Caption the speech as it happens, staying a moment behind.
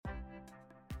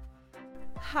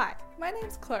Hi, my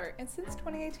name's Chloe, and since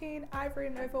 2018, I've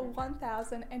written over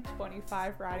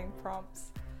 1,025 writing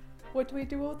prompts. What do we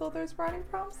do with all those writing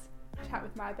prompts? Chat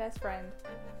with my best friend.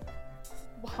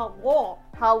 Hello!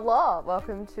 Hello!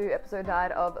 Welcome to episode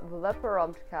 9 of the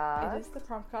Promptcast. It is the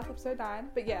Promptcast episode 9,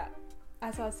 but yeah,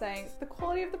 as I was saying, the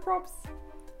quality of the prompts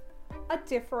are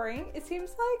differing. It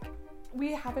seems like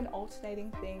we have an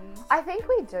alternating thing. I think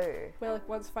we do. Where like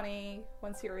one's funny,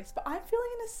 one's serious, but I'm feeling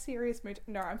in a serious mood.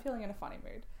 No, I'm feeling in a funny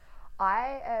mood.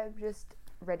 I am just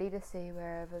ready to see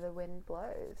wherever the wind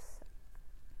blows.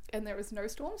 And there was no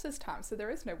storms this time, so there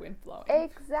is no wind blowing.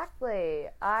 Exactly.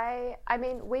 I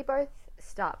mean, we both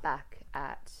start back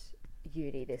at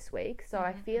uni this week, so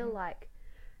I feel like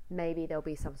maybe there'll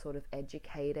be some sort of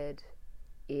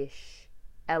educated-ish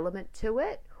element to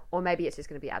it, or maybe it's just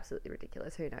going to be absolutely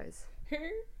ridiculous. Who knows? Who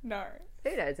knows?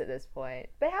 Who knows at this point?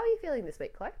 But how are you feeling this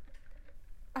week, Chloe?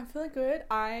 I'm feeling good.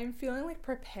 I'm feeling like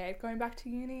prepared going back to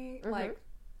uni. Like,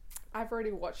 I've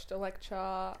already watched a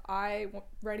lecture. I'm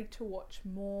ready to watch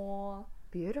more.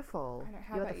 Beautiful. I know,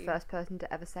 how You're about the you? first person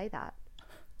to ever say that.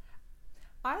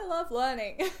 I love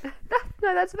learning.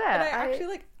 No, that's fair.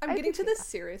 And I'm getting to appreciate the that.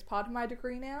 serious part of my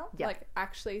degree now. Yeah. Like,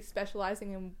 actually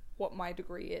specializing in what my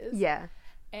degree is. Yeah.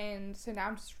 And so now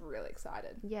I'm just really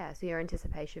excited. Yeah, so your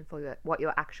anticipation for what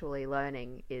you're actually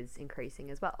learning is increasing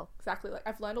as well. Exactly. Like,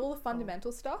 I've learned all the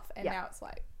fundamental stuff, and Yeah. now it's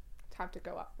like, time to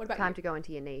go up. What about Time you? to go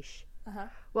into your niche. Uh-huh.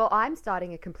 Well, I'm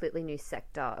starting a completely new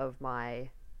sector of my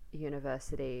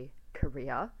university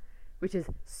career, which is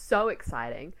so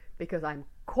exciting because I'm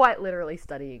quite literally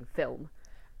studying film.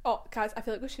 Oh, guys, I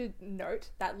feel like we should note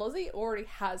that Lozzie already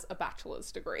has a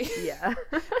bachelor's degree. Yeah.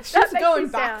 She's going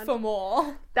back for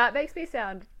more. That makes me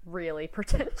sound really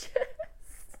pretentious.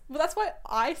 Well, that's why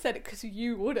I said it, because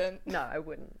you wouldn't. No, I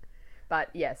wouldn't. But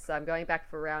yes, I'm going back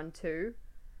for round 2.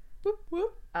 Whoop,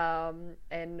 whoop.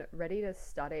 And ready to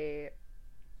study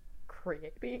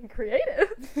being creative.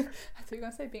 I thought you were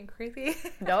going to say being creepy.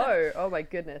 No, oh my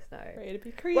goodness, no. Ready to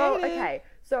be creative. Well, okay,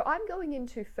 so I'm going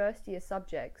into first year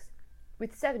subjects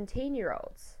with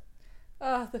 17-year-olds.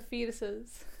 Oh, the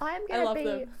fetuses. I love am going to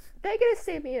be, them. they're going to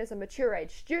see me as a mature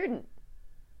age student.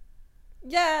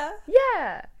 Yeah.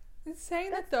 Yeah. In saying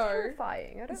That's that, though,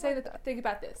 terrifying. I in don't saying like that, think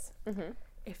about this. Mhm.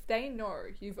 If they know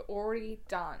you've already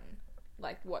done,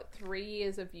 3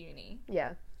 years of uni,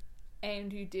 Yeah.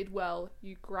 and you did well,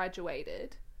 you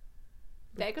graduated,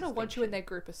 they're going to want you in their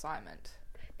group assignment.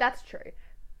 That's true.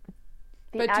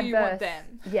 But do you want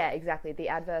them? Yeah, exactly. The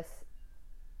adverse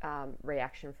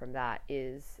reaction from that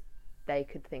is they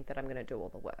could think that I'm going to do all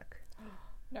the work,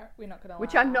 No, we're not going to.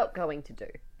 which I'm not going to do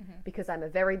because I'm a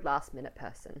very last minute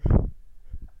person.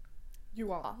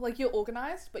 You are. Like, you're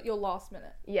organised, but you're last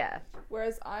minute. Yeah.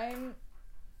 Whereas I'm,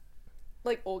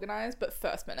 organised, but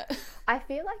first minute. I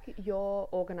feel like your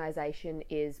organisation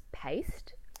is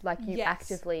paced. Like, you Yes.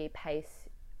 actively pace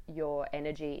your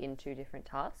energy into different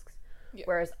tasks. Yeah.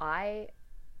 Whereas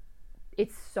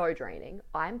it's so draining.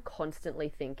 I'm constantly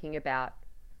thinking about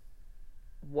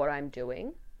what I'm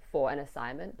doing for an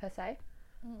assignment, per se.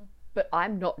 But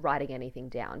I'm not writing anything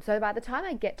down. So by the time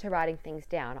I get to writing things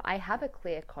down, I have a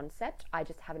clear concept. I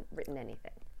just haven't written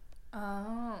anything.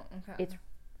 Oh, okay. It's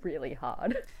really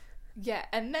hard. Yeah,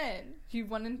 and then you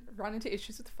run into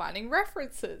issues with finding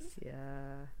references.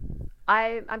 Yeah.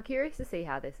 I'm curious to see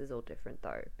how this is all different,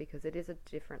 though, because it is a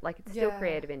different, it's still Yeah.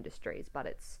 creative industries, but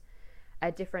it's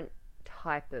a different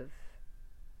type of,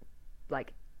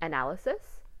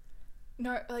 analysis.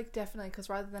 No, definitely, because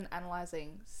rather than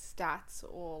analysing stats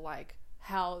or,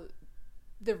 how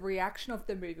the reaction of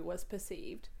the movie was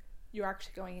perceived, you're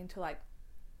actually going into,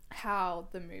 how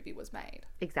the movie was made.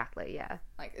 Exactly, yeah.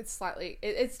 It's slightly...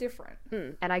 it's different.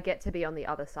 And I get to be on the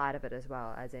other side of it as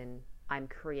well, as in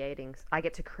I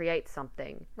get to create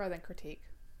something Rather than critique.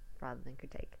 rather than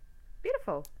critique.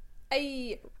 Beautiful.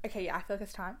 Okay, yeah, I feel like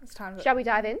it's time. It's time to... Shall we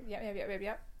dive in?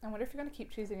 Yep. I wonder if you're going to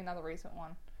keep choosing another recent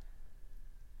one.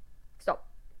 Stop.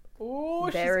 Ooh,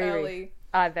 she's Very early.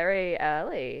 Very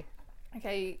early.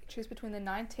 Okay, choose between the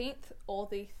 19th or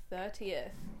the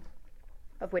 30th.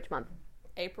 Of which month?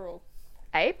 April.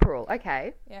 April,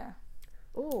 okay. Yeah.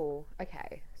 Ooh,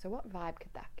 okay. So what vibe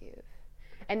could that give?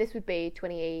 And this would be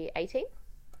 2018?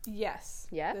 Yes.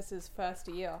 Yeah? This is first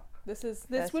year. This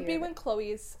First would be year of when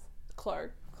Chloe is... Chloe.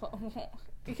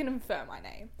 You can infer my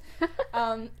name.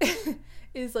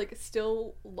 Is,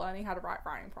 still learning how to write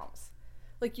writing prompts.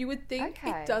 You would think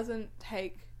Okay. it doesn't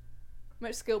take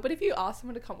much skill, but if you ask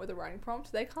someone to come up with a writing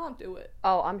prompt, they can't do it.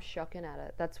 Oh, I'm shocking at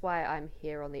it. That's why I'm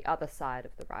here on the other side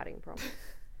of the writing prompt.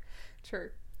 True.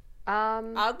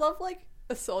 Um, I'd love,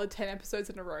 a solid 10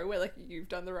 episodes in a row where, you've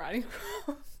done the writing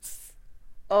prompts.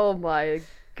 oh my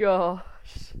gosh.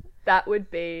 gosh. That would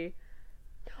be...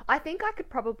 I think I could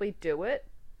probably do it,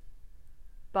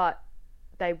 but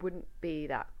they wouldn't be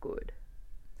that good.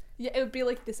 Yeah, it would be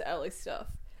like this early stuff.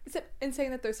 Except in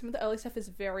saying that though, some of the early stuff is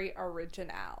very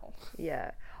original.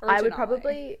 Yeah. Originale. I would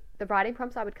probably... The writing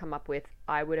prompts I would come up with,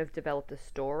 I would have developed a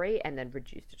story and then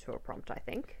reduced it to a prompt, I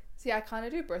think. See, I kind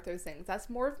of do both those things. That's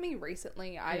more of me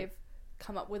recently. I've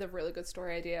come up with a really good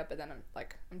story idea, but then I'm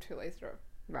too lazy to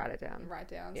Write it down.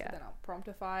 so then I'll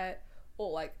promptify it,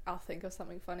 or like I'll think of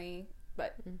something funny.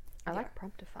 But I like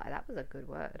promptify. That was a good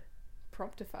word.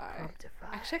 Promptify.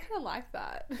 Actually, I kind of like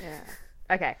that. Yeah.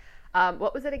 Okay.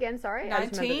 What was it again? Sorry,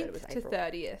 19th to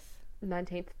 30th.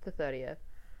 19th to 30th.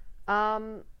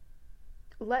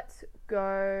 Let's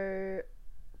go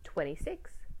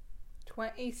 26.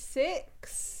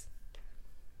 26.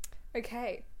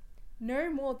 Okay.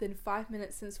 No more than 5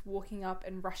 minutes since walking up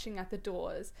and rushing at the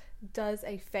doors does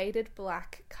a faded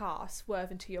black car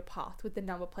swerve into your path with the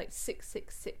number plate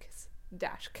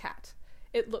 666-CAT.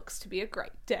 It looks to be a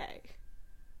great day.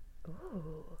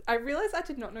 Ooh. I realised I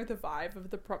did not know the vibe of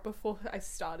the prompt before I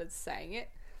started saying it.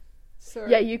 So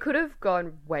Yeah, you could have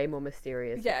gone way more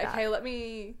mysterious. yeah, with that. okay, let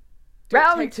me...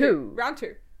 Round two. Round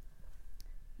 2.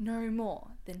 No more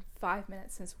than 5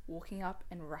 minutes since walking up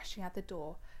and rushing out the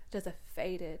door does a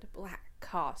faded black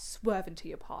car swerve into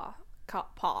your path. I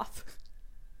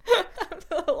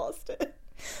lost it.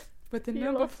 With the You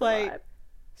number lost the plate vibe.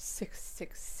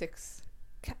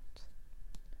 666-CAT.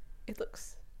 It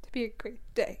looks to be a great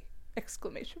day!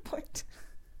 Exclamation point.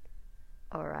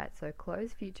 Alright, so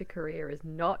Chloe's future career is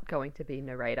not going to be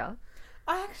narrator.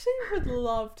 I actually would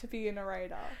love to be a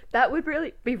narrator. That would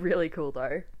be really cool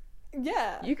though.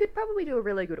 Yeah. You could probably do a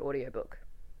really good audiobook.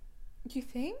 You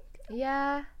think?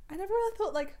 Yeah. I never really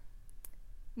thought like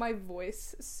my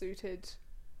voice suited,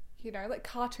 you know, like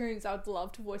cartoons. I would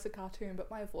love to voice a cartoon, but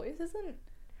my voice isn't.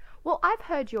 Well, I've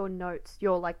heard your notes,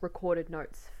 your like recorded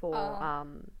notes for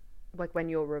like when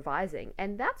you're revising,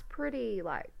 and that's pretty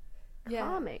like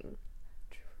calming.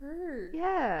 True.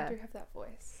 Yeah. I do have that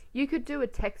voice. You could do a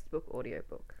textbook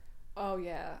audiobook. Oh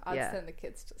yeah, I'd Yeah. send the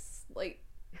kids to sleep.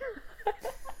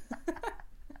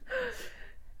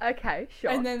 Okay,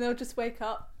 sure. And then they'll just wake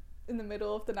up in the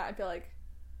middle of the night and be like,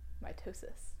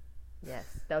 mitosis. Yes,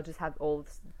 they'll just have all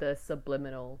the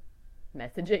subliminal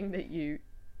messaging that you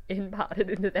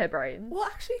imparted into their brains. Well,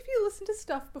 actually, if you listen to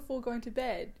stuff before going to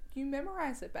bed, you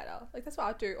memorize it better. Like, that's what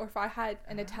I'd do. Or if I had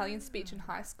an Italian speech in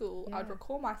high school, I'd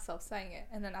recall myself saying it.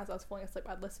 And then as I was falling asleep,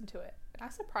 I'd listen to it. And I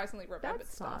surprisingly remembered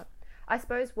That's stuff. smart. I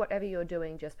suppose whatever you're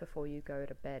doing just before you go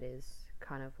to bed is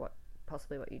kind of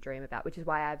possibly what you dream about, which is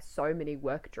why I have so many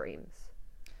work dreams.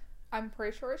 I'm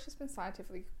pretty sure it's just been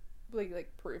scientifically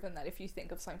like proven that if you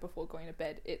think of something before going to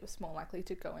bed, it was more likely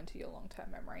to go into your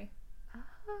long-term memory.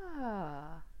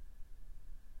 Ah.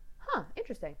 Huh,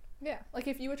 interesting. Yeah, like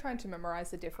if you were trying to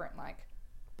memorize the different like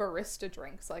barista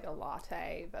drinks, like a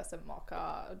latte versus a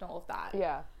mocha and all of that,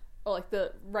 Yeah. or like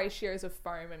the ratios of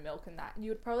foam and milk and that,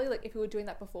 you would probably, like, if you were doing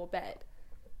that before bed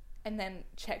and then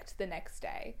checked the next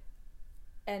day,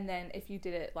 and then if you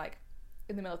did it like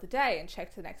in the middle of the day and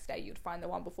checked the next day, you'd find the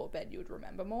one before bed you would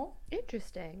remember more.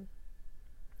 Interesting.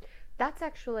 That's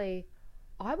actually,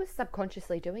 I was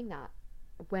subconsciously doing that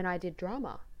when I did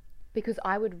drama, because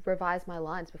I would revise my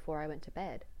lines before I went to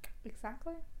bed.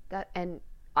 Exactly. And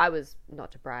I was,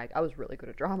 not to brag, I was really good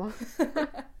at drama.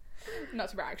 Not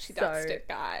to brag, she duxed it,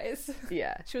 guys.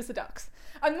 Yeah. She was the ducks.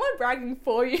 I'm the one bragging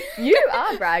for you. You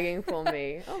are bragging for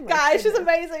me. Oh my Guys, she's goodness.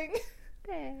 amazing.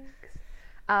 Thanks.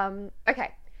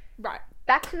 Okay. Right.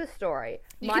 Back to the story.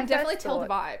 You can definitely tell the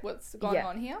vibe, what's going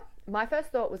on here. My first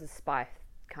thought was a spy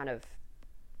kind of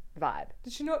vibe.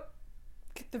 Did you not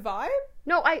get the vibe?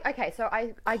 No, I got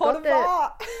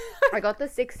I got the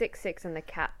 666 and the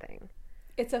cat thing.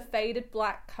 It's a faded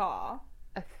black car,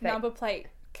 number plate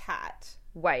cat,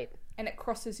 Wait. and it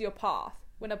crosses your path.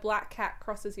 When a black cat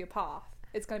crosses your path,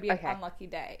 it's going to be an unlucky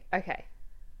day. Okay.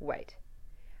 Wait.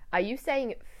 Are you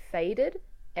saying faded?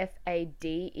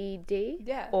 F-A-D-E-D?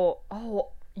 Yeah. Or,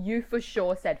 you for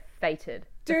sure said fated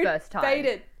the Dude, first time.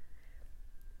 faded.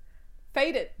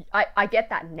 Faded. I get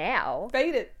that now.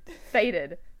 Faded.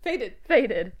 Faded. Faded.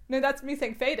 Faded. No, that's me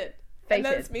saying faded. And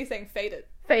then it's me saying faded.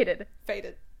 Faded.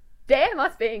 Faded. Damn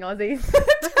us being Aussies.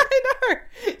 I know.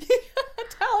 You can't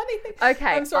tell anything. Okay.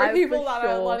 I'm sorry, I people for that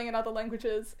are sure- learning in other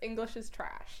languages. English is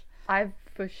trash. I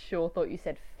for sure thought you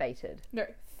said fated. No,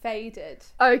 faded.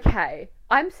 Okay.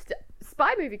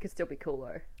 Spy movie could still be cool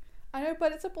though. I know,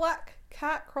 but it's a black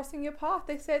cat crossing your path.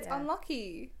 They say it's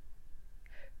unlucky.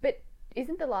 But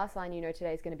isn't the last line, you know,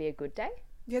 today is going to be a good day?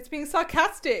 Yeah, it's being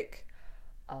sarcastic.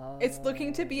 Oh. It's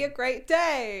looking to be a great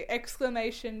day!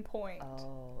 Exclamation point.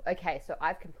 Oh, okay. So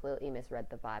I've completely misread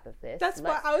the vibe of this. That's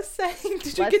what I was saying.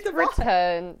 Did you let's get the vibe?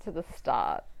 return to the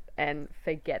start and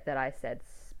forget that I said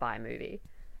spy movie.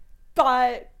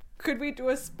 But could we do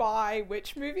a spy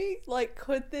witch movie? Like,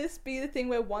 could this be the thing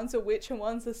where one's a witch and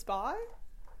one's a spy?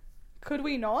 Could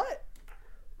we not?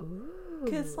 Ooh.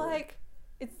 Because, like,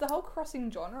 it's the whole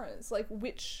crossing genres. Like,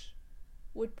 which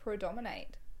would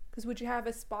predominate? Because would you have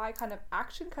a spy kind of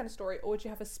action kind of story, or would you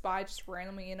have a spy just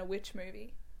randomly in a witch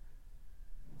movie?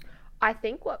 I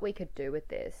think what we could do with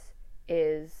this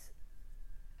is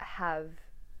have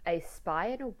a spy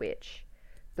and a witch.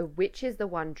 The witch is the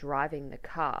one driving the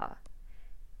car,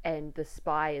 and the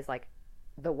spy is like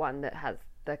the one that has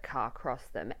the car cross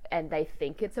them, and they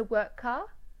think it's a work car,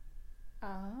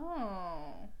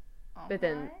 Oh. Okay. but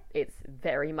then it's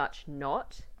very much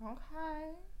not,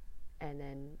 Okay. and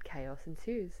then chaos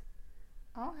ensues.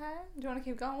 Okay. Do you want to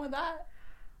keep going with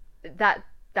that?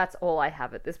 That's all I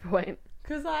have at this point.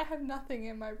 Because I have nothing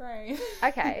in my brain.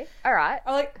 Okay, all right.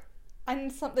 I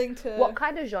need something to... What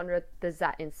kind of genre does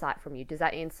that incite from you? Does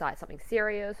that incite something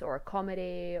serious or a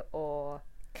comedy or...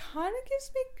 Kind of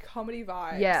gives me comedy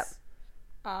vibes. Yeah.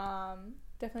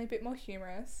 Definitely a bit more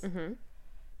humorous. Mm-hmm.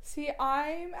 See,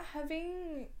 I'm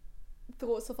having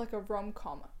thoughts of like a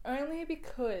rom-com only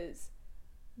because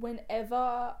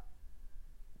whenever...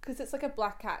 Because it's like a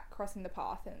black cat crossing the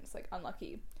path and it's like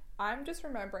unlucky. I'm just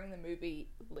remembering the movie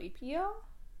Leap Year.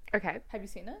 Okay, Have you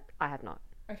seen it? I have not.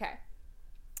 Okay.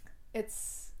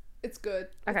 It's good.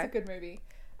 Okay. It's a good movie.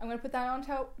 I'm going to put that on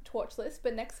to watch list,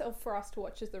 but next up for us to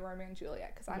watch is the Romeo and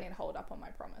Juliet because I need to hold up on my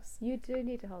promise. You do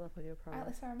need to hold up on your At promise.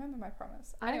 least I remember my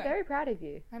promise. I'm Anyway, very proud of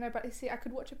you. I know, but you see, I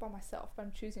could watch it by myself, but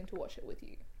I'm choosing to watch it with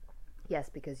you. Yes,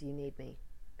 because you need me.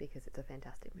 Because it's a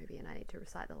fantastic movie and I need to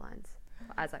recite the lines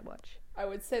as I watch. I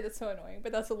would say that's so annoying,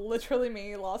 but that's literally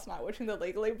me last night watching the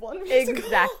Legally Blonde musical.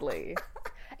 Exactly.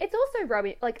 It's also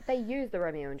Romeo, like they use the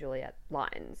Romeo and Juliet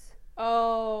lines.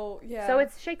 Oh, yeah. So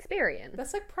it's Shakespearean.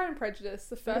 That's like Pride and Prejudice.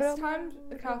 The first time,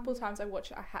 a couple times I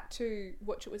watched it, I had to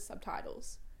watch it with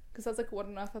subtitles. Because I was like, what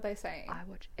on earth are they saying? I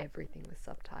watch everything with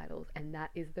subtitles, and that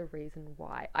is the reason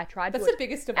why. I tried That's to the watch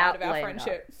biggest divide of our Outlander.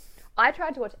 friendship. I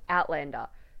tried to watch Outlander,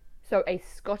 so a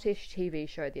Scottish TV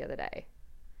show the other day,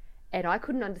 and I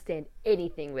couldn't understand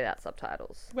anything without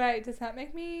subtitles. Wait, does that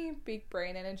make me big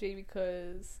brain energy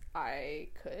because I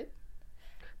could?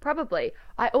 Probably.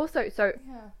 I also, so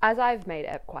Yeah. as I've made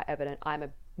it quite evident, I'm a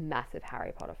massive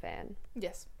Harry Potter fan.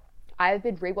 Yes. I have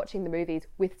been rewatching the movies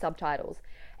with subtitles,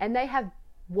 and they have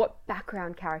what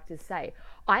background characters say.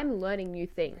 I'm learning new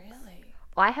things. Really?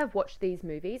 I have watched these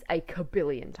movies a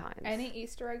kabillion times. Any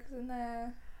Easter eggs in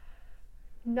there?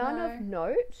 None No. of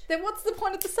note. Then what's the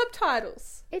point of the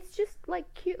subtitles? It's just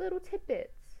like cute little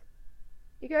tidbits.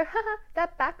 You go, haha,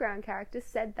 that background character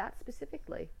said that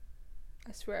specifically.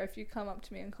 I swear, if you come up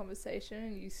to me in conversation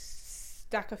and you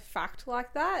stack a fact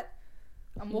like that,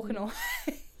 I'm walking away.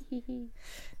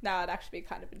 No, I'd actually be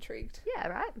kind of intrigued. Yeah,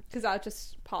 right? Because I'll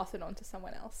just pass it on to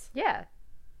someone else. Yeah,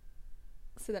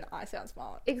 So then I sound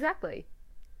smart. exactly.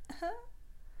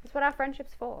 That's what our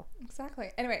friendship's for. Exactly.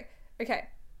 Anyway, okay.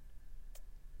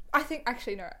 I think,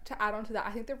 actually, no, to add on to that,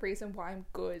 I think the reason why I'm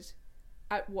good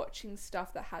at watching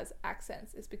stuff that has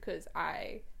accents is because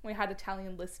we had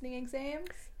Italian listening exams.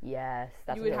 Yes,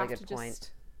 that's You a would really have good to point.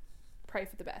 just pray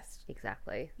for the best.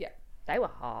 Exactly. Yeah. They were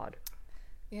hard.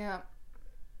 Yeah.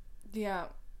 Yeah.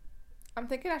 I'm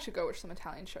thinking I should go watch some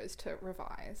Italian shows to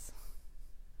revise.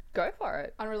 Go for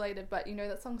it. Unrelated, but you know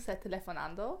that song Stai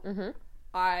Telefonando? Mm-hmm.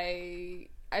 I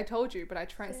told you, but I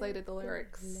translated the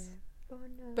lyrics.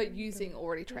 But using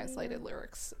already translated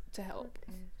lyrics to help.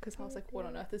 Because I was like, what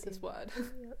on earth is this word?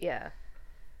 Yeah.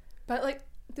 But like,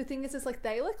 the thing is like,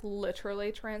 they like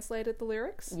literally translated the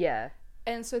lyrics. Yeah.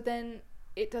 And so then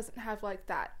it doesn't have like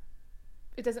that,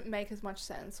 it doesn't make as much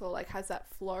sense or like has that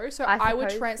flow. So I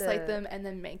would suppose translate them and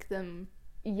then make them.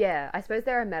 Yeah, I suppose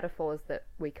there are metaphors that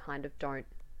we kind of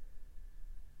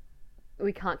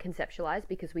we can't conceptualize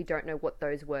because we don't know what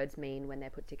those words mean when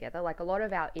they're put together. Like a lot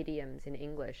of our idioms in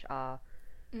English are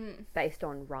based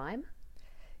on rhyme.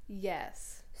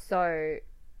 Yes. So,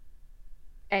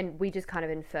 and we just kind of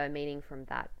infer meaning from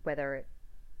that, whether it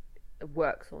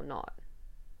works or not.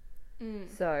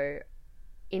 So,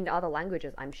 in other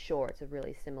languages, I'm sure it's a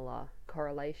really similar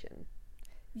correlation.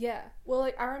 Yeah. Well,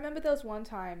 like, I remember there was one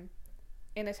time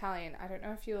in Italian, I don't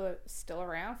know if you're still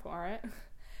around for it,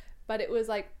 but it was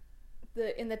like,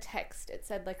 in the text, it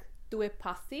said like, due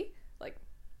passi, like,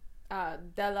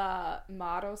 della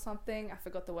mare or something. I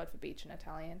forgot the word for beach in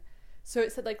Italian. So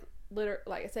it said like,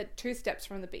 it said 2 steps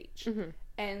from the beach.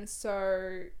 And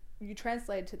so you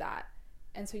translated to that,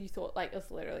 and so you thought like it was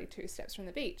literally 2 steps from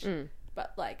the beach. Mm.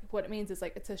 But like what it means is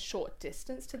like it's a short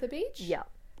distance to the beach. Yeah.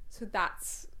 So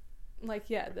that's like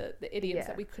the idioms Yeah.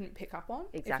 that we couldn't pick up on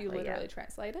Exactly, if you literally yeah.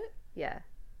 translate it. Yeah.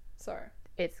 So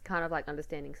It's kind of like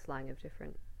understanding slang of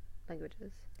different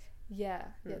languages. yeah,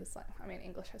 the slang. I mean,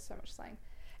 English has so much slang.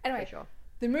 Anyway, For sure.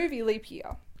 the movie Leap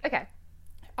Year. Okay.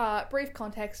 Brief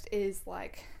context is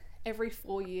like every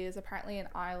 4 years, apparently in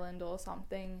Ireland or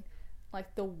something,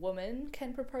 like the woman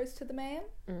can propose to the man.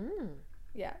 Mm.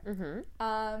 Yeah.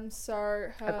 Mm-hmm. So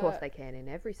her, Of course they can in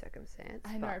every circumstance.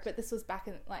 I know, but this was back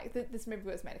in like this movie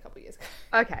was made a couple of years ago.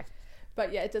 Okay.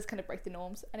 But yeah, it does kind of break the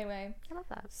norms. Anyway, I love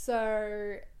that.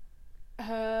 so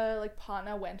her like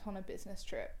partner went on a business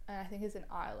trip, and I think it's in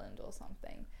Ireland or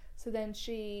something. So then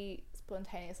she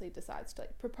spontaneously decides to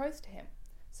like propose to him.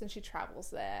 So she travels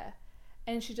there,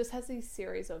 and she just has these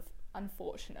series of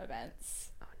unfortunate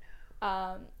events. Oh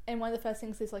no. And one of the first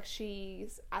things is like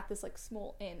she's at this like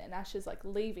small inn, and as she's like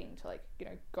leaving to like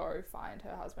go find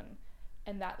her husband,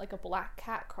 and that like a black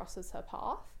cat crosses her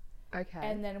path. Okay.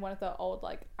 And then one of the old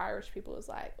like Irish people is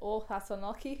like, "Oh, that's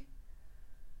unlucky."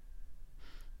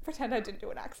 Pretend I didn't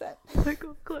do an accent. Oh my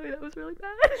god, Chloe, that was really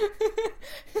bad.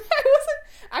 I wasn't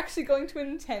actually going to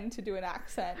intend to do an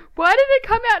accent. Why did it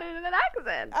come out in an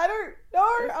accent? I don't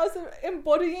know. I was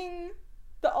embodying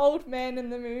the old man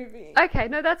in the movie. Okay,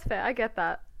 no, that's fair. I get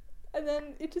that. And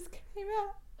then it just came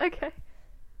out. Okay.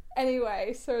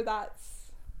 Anyway, so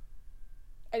that's...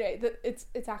 Anyway,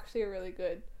 it's actually a really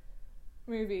good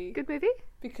movie. Good movie?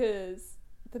 Because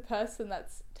the person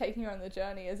that's taking her on the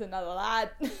journey is another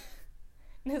lad.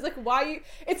 And it's like, why you...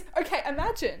 It's... Okay,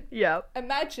 imagine. Yep.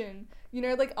 Imagine,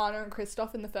 like Anna and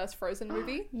Kristoff in the first Frozen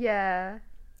movie? Yeah.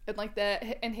 And like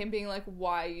and him being like,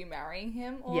 why are you marrying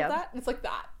him? All Yep. of that. And it's like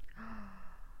that.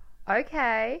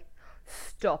 Okay.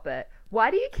 Stop it. Why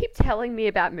do you keep telling me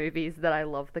about movies that I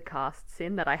love the casts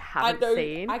in that I haven't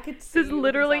seen? I could see. There's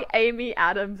literally Amy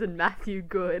Adams and Matthew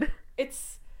Good.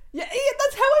 It's... Yeah,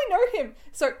 that's how I know him.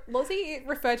 So, Lozzie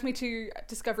referred me to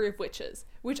Discovery of Witches,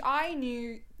 which I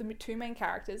knew the 2 main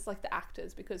characters, like the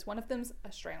actors, because one of them's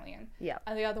Australian. Yeah.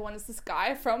 And the other one is this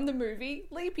guy from the movie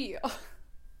Leap Year.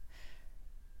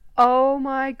 Oh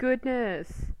my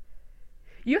goodness.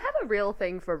 You have a real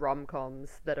thing for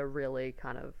rom-coms that are really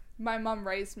kind of... My mum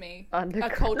raised me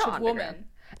Underground. a cultured Not woman. underground.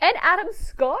 And Adam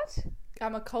Scott?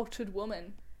 I'm a cultured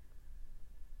woman.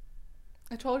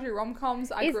 I told you, rom-coms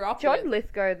I Is grew up John with.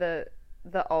 Lithgow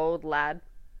the old lad?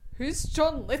 Who's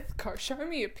John Lithgow? Show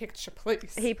me a picture,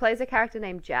 please. He plays a character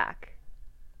named Jack.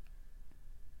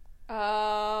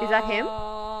 Is that him?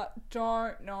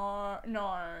 Don't know.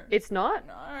 No. It's not?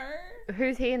 No.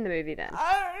 Who's he in the movie then?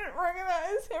 I don't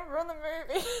recognize him from the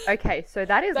movie. Okay, so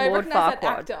that is I Lord recognize that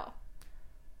Farquaad.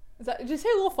 actor. Did you say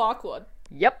Lord Farquaad?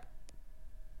 Yep.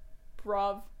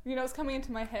 Bruv. You know what's coming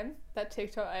into my head? That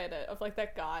TikTok edit of like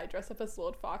that guy dressed up as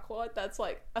Lord Farquaad. That's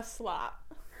like a slap.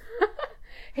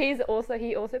 He also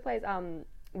plays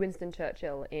Winston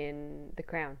Churchill in The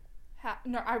Crown.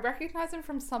 No, I recognize him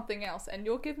from something else, and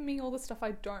you're giving me all the stuff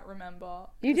I don't remember. You 'cause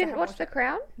I didn't haven't watch watched The it.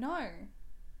 Crown? No.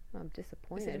 I'm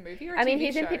disappointed. Is it a movie or a I mean, TV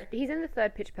he's show? he's in the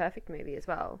 3rd Pitch Perfect movie as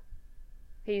well.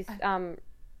 He's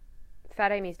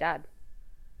Fat Amy's dad,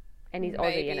 and he's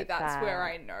Aussie, Maybe and it's that's bad, where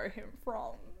I know him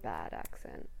from. bad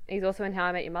accent. He's also in How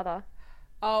I Met Your Mother.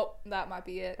 Oh, that might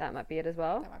be it. That might be it as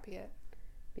well. That might be it.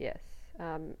 Yes.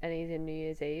 And he's in New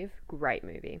Year's Eve. Great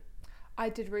movie. I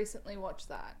did recently watch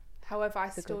that. However, I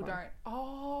a good still one. don't.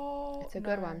 Oh, It's a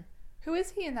good one. Who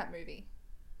is he in that movie?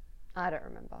 I don't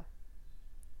remember.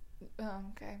 Oh,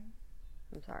 okay.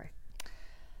 I'm sorry.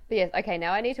 But yes, okay,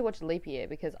 now I need to watch Leap Year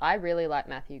because I really like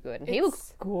Matthew Good and he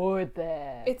looks good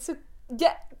there.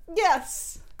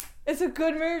 Yes. It's a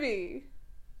good movie.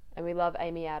 And we love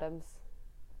Amy Adams.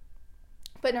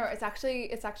 But no, it's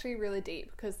actually really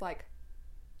deep because like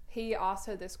he asked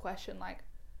her this question like,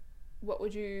 what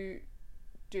would you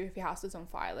do if your house was on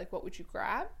fire? Like, what would you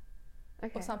grab?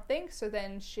 Okay. Or something. So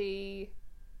then she,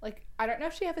 like, I don't know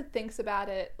if she ever thinks about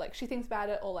it. Like, she thinks about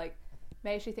it, or like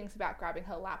maybe she thinks about grabbing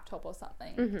her laptop or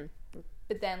something. Mm-hmm.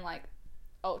 But then, like,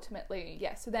 ultimately,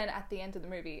 yeah. So then at the end of the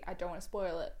movie, I don't want to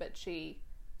spoil it, but she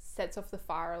sets off the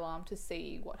fire alarm to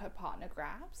see what her partner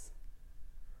grabs.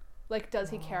 Like, does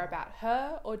he care about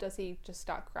her, or does he just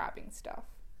start grabbing stuff?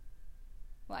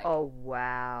 Like, Oh,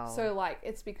 wow. so like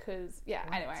it's because What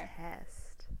a anyway,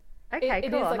 test. Okay, it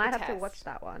cool. is I like might a have to test. watch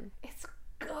that one. it's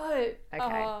good.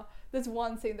 Okay. There's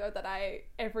one scene though that I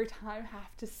every time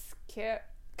have to skip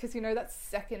because you know that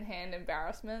secondhand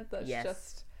embarrassment that's Yes.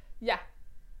 just yeah.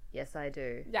 Yes, I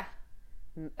do.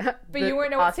 But you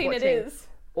won't know what scene it is.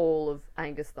 all of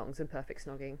Angus Thongs and Perfect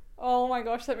Snogging. Oh my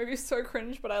gosh, that movie's so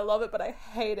cringe, but I love it, but I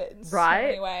hate it in so Right?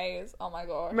 many ways. Oh my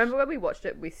gosh. Remember when we watched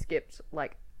it, we skipped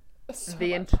like So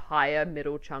the much. entire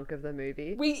middle chunk of the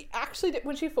movie. We actually did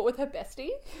when she fought with her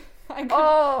bestie. I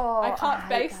can't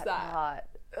hate face that. part.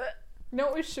 You know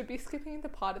what we should be skipping? The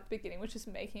part at the beginning, which is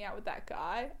making out with that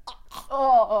guy.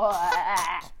 Oh,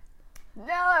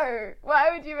 no!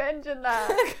 Why would you mention that?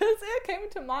 Because it came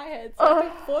into my head, so I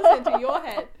think force it into your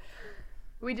head.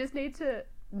 We just need to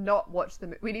not watch the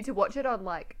movie. We need to watch it on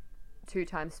like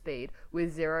 2x speed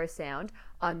with 0 sound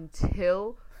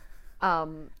until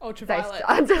Ultraviolet.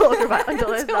 until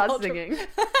they start Ultra- singing.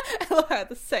 I love how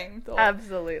the same thought.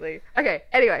 Absolutely. Okay.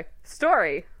 Anyway,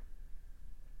 story.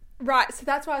 Right, so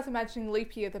that's why I was imagining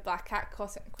Leap Year, the Black Cat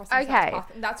crossing Okay. Santa's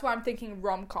path, and that's why I'm thinking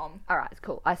rom-com. All right. It's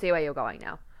cool. I see where you're going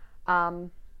now.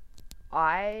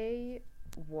 I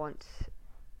want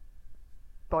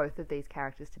both of these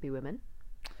characters to be women.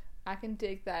 I can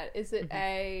dig that. Is it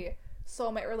a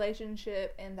soulmate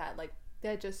relationship in that, like,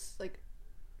 they're just, like,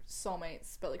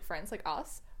 soulmates, but, like, friends like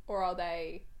us? Or are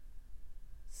they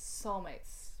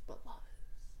soulmates, but lovers?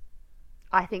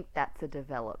 I think that's a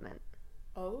development.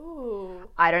 Oh.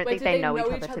 I don't Wait, think do they know each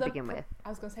other to begin pri- with. I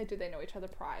was going to say, do they know each other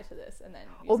prior to this? And then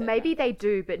Or maybe they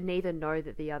do, but neither know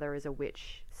that the other is a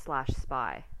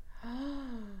witch/spy.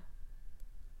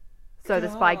 So the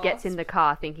spy gets in the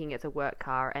car thinking it's a work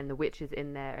car, and the witch is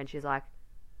in there, and she's like,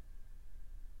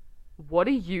 "What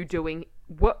are you doing?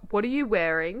 What are you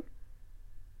wearing?"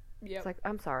 Yep. It's like,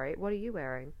 "I'm sorry. What are you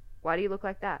wearing? Why do you look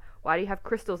like that? Why do you have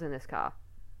crystals in this car?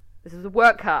 This is a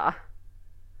work car."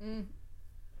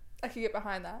 I could get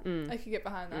behind that. I could get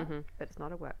behind that. But it's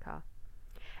not a work car.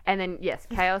 And then yes,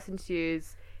 chaos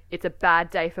ensues. It's a bad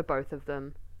day for both of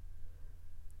them.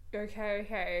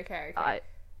 Okay.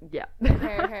 Yeah.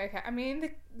 Okay. I mean,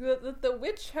 the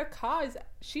witch, her car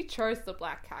she chose the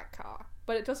Black Cat car,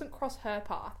 but it doesn't cross her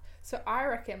path. So I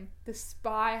reckon the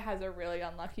spy has a really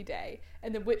unlucky day,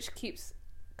 and the witch keeps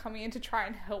coming in to try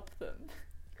and help them.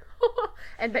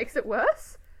 And makes it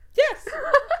worse? Yes.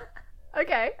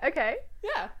 Okay.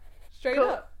 Yeah. Straight Cool.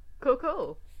 up.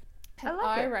 Cool. And like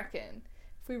I it. reckon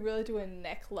if we really do a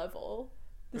neck level,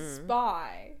 the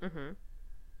spy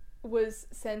was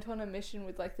sent on a mission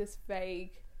with like this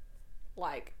vague,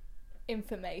 like,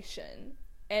 information,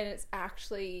 and it's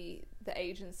actually the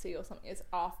agency or something is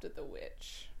after the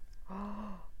witch.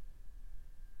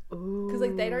 Because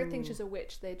like they don't think she's a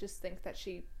witch, they just think that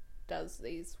she does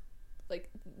these, like,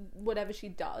 whatever she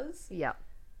does. Yeah.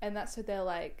 And that's so they're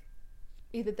like,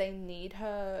 either they need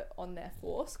her on their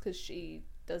force because she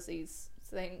does these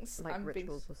things, Like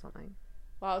rituals or something.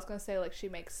 Well, I was gonna say like she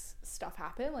makes stuff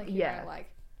happen, like you Yeah. know,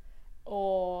 like,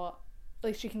 or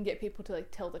like she can get people to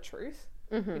like tell the truth,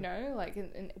 you know, like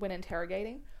when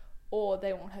interrogating, or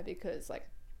they want her because like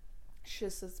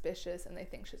she's suspicious and they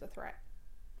think she's a threat.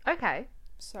 Okay.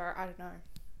 So I don't know.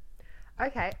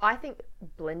 Okay. I think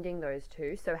blending those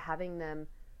two, so having them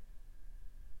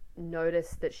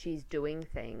notice that she's doing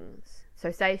things.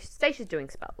 So say she's doing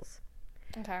spells.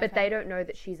 Okay. But they don't know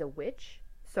that she's a witch.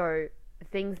 So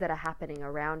things that are happening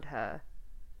around her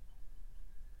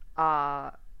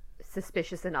are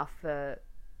suspicious enough for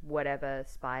whatever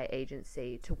spy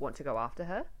agency to want to go after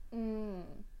her.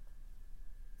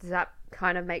 Does that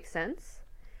kind of make sense?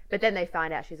 But then they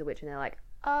find out she's a witch and they're like,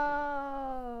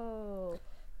 oh.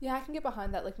 Yeah, I can get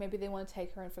behind that. Like maybe they want to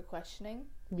take her in for questioning.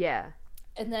 Yeah.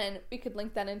 And then we could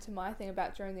link that into my thing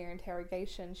about during their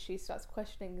interrogation, she starts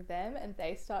questioning them and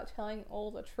they start telling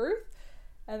all the truth.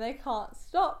 And they can't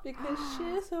stop because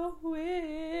she's a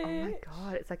witch. Oh my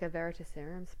god, it's like a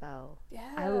Veritaserum spell. Yeah.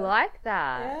 I like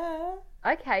that. Yeah.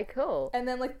 Okay, cool. And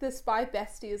then, like, the spy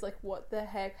bestie is like, what the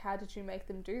heck? How did you make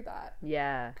them do that?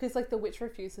 Yeah. Because, like, the witch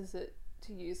refuses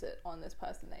to use it on this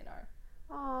person they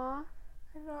know. Aw,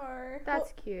 I know. that's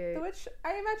Well, cute. the witch,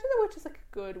 I imagine the witch is like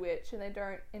a good witch and they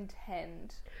don't intend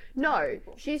to No, harm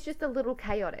people. she's just a little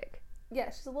chaotic. Yeah,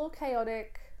 she's a little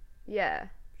chaotic. Yeah.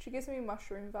 She gives me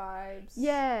mushroom vibes.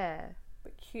 Yeah.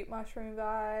 But cute mushroom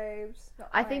vibes. Not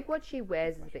I think like- what she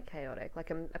wears is a bit chaotic.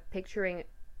 Like, I'm picturing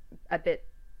a bit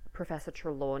Professor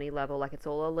Trelawney level. Like, it's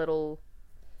all a little...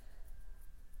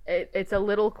 It's a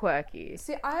little quirky.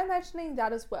 See, I'm imagining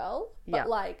that as well. But, Yeah.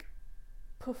 like,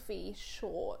 puffy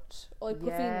short. Or, like,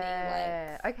 puffy knee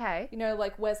length. Okay. You know,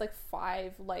 like, wears, like,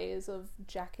 5 layers of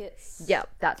jackets. Yeah,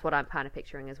 that's what I'm kind of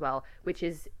picturing as well, which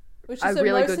is Which a is the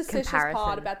really most good suspicious comparison.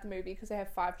 part about the movie, because they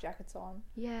have 5 jackets on.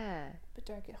 yeah. But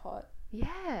don't get hot.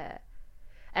 Yeah.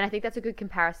 And I think that's a good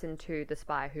comparison to the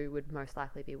spy who would most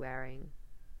likely be wearing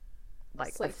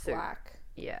like Sleek a suit. black.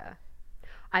 Yeah.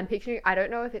 I'm picturing, I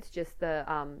don't know if it's just the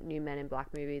new Men in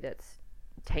Black movie that's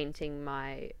tainting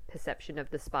my perception of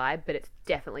the spy, but it's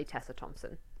definitely Tessa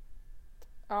Thompson.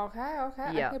 Okay. I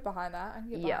can Yeah. get behind that.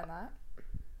 Yeah.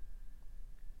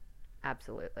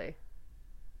 Absolutely.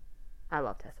 I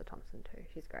love Tessa Thompson too.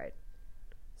 She's great.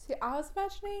 See, I was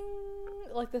imagining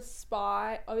like the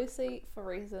spy, obviously for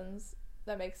reasons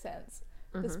that make sense.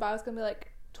 The spy was gonna be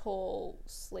like tall,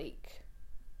 sleek,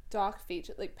 dark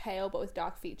featured, like pale but with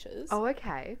dark features. Oh,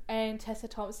 okay. And Tessa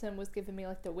Thompson was giving me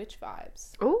like the witch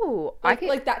vibes. Ooh,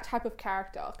 Like that type of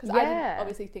character. Because I didn't Yeah.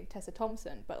 obviously think Tessa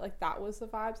Thompson, but like that was the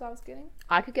vibes I was getting.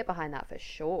 I could get behind that for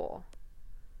sure.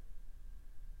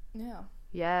 Yeah.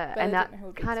 Yeah, But I and that didn't know who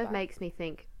would be the kind of spy. makes me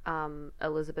think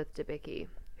Elizabeth Debicki,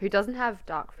 who doesn't have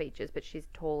dark features, but she's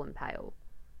tall and pale,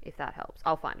 if that helps.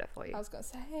 I'll find her for you. I was gonna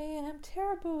say I'm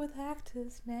terrible with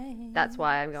actors' names. That's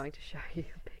why I'm going to show you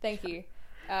a picture. Thank you.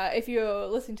 If you're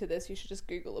listening to this, you should just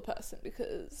Google the person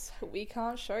because we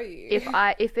can't show you.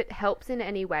 If it helps in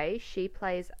any way, she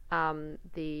plays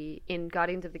in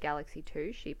Guardians of the Galaxy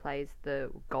 2, she plays the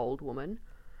Gold Woman.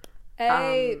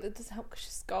 Hey, that doesn't help because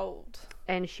she's gold.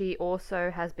 And she also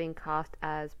has been cast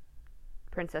as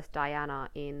Princess Diana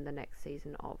in the next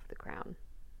season of The Crown.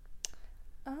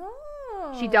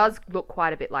 Oh. She does look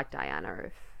quite a bit like Diana,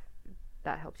 if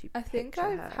that helps you I think picture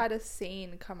I've her. had a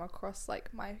scene come across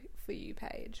like my For You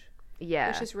page. Yeah.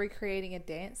 It's just recreating a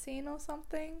dance scene or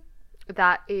something.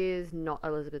 That is not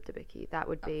Elizabeth Debicki. That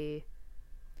would be...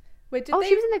 Wait, did Oh, they?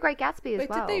 she was in The Great Gatsby as Wait,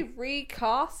 well. did they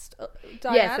recast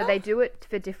Diana? Yeah, so they do it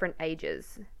for different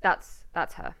ages. That's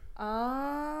her.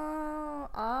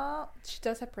 She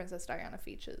does have Princess Diana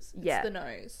features. It's Yeah. the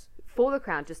nose. For The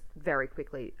Crown, just very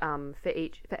quickly,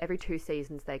 for every 2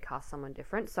 seasons they cast someone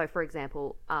different. So, for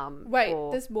example, Wait,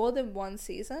 for- there's more than one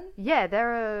season? yeah,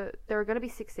 there are going to be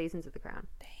 6 seasons of The Crown.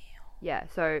 Damn. Yeah,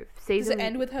 so Does season. it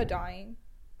end with her dying?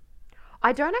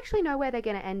 I don't actually know where they're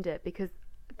going to end it because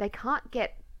they can't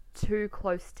get too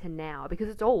close to now because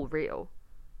it's all real.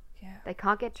 Yeah. They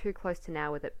can't get too close to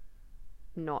now with it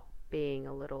not being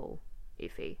a little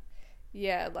iffy.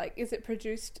 Yeah, like, is it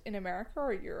produced in America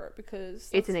or Europe? Because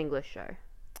It's an English show.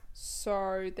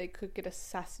 so they could get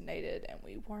assassinated and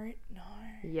we won't know.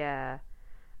 Yeah.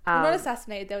 Well, not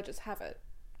assassinated, they'll just have a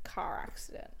car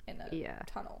accident in a Yeah.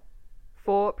 tunnel.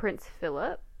 For Prince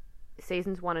Philip,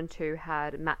 seasons 1 and 2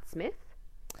 had Matt Smith.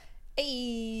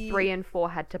 Hey! 3 and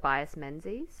 4 had Tobias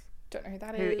Menzies, Don't know who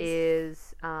that who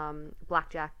is. is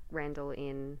Blackjack Randall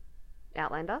in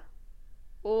Outlander.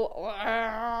 Oh,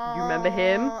 You remember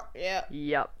him? Yeah.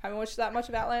 Yep. Haven't watched that much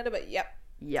of Outlander, but yep.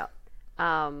 Yep.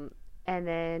 And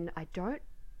then I don't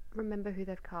remember who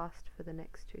they've cast for the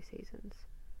next 2 seasons.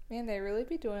 Man, they really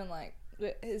be doing like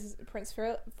is Prince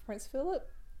Philip?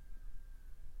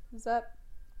 Is that?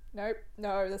 Nope.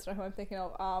 No, that's not who I'm thinking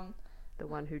of. The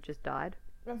one who just died.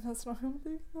 That's not who I'm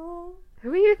thinking of.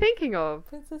 Who are you thinking of?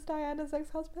 Princess Diana's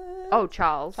ex-husband. Oh,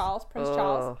 Charles. Prince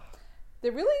Charles.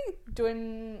 They're really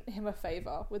doing him a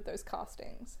favor with those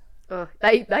castings. Ugh.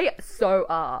 They so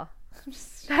are.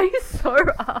 Just They so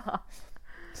are.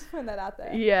 putting that out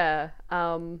there. Yeah.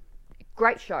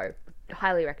 Great show.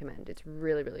 Highly recommend. It's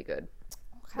really, really good.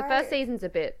 The first season's a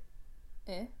bit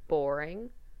boring,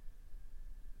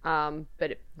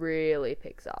 but it really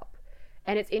picks up.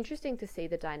 And it's interesting to see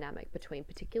the dynamic between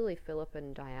particularly Philip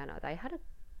and Diana. They had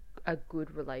a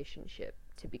good relationship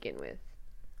to begin with.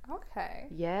 Okay.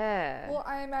 Yeah. Well,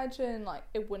 I imagine like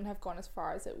it wouldn't have gone as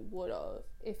far as it would have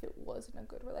if it wasn't a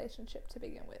good relationship to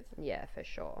begin with. Yeah, for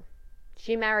sure.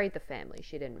 She married the family.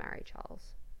 She didn't marry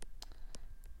Charles.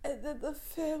 And then the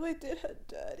family did her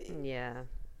dirty. Yeah.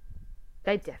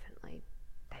 They definitely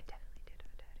did her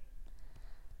dirty.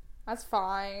 That's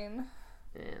fine.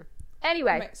 Yeah.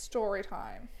 Anyway. Make story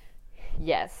time.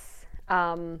 Yes.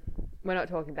 We're not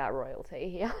talking about royalty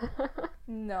here.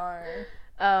 No.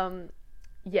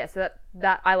 Yeah, so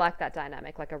that I like that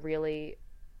dynamic, like a really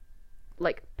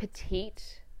like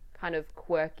petite, kind of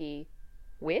quirky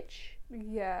witch,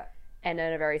 Yeah. and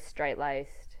then a very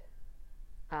straight-laced,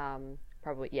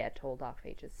 probably tall, dark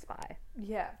features spy.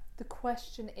 Yeah. The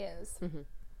question is, Mhm.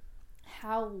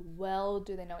 how well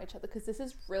do they know each other? Because this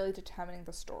is really determining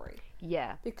the story.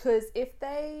 Yeah, Because if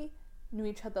they knew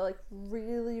each other like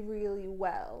really, really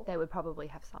well, they would probably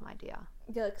have some idea.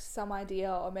 get like some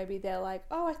idea, or maybe they're like,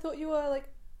 oh, I thought you were like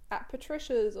at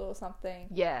Patricia's or something,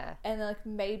 Yeah, and then like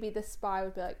maybe the spy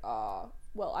would be like, oh,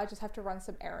 well, I just have to run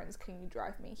some errands, can you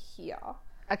drive me here?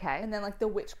 okay, And then like the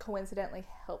witch coincidentally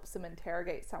helps them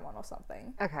interrogate someone or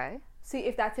something. okay, See,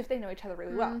 if they know each other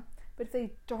really well. But if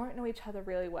they don't know each other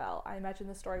really well, I imagine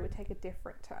the story would take a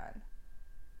different turn.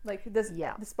 Like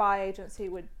the spy agency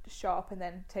would show up and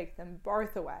then take them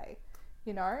both away.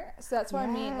 you know? So that's what I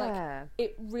mean. Like, Yeah.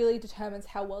 it really determines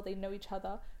how well they know each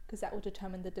other, because that will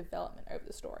determine the development over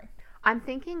the story. I'm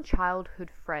thinking childhood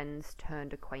friends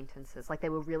turned acquaintances. Like, they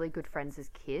were really good friends as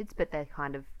kids, but they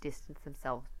kind of distanced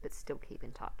themselves but still keep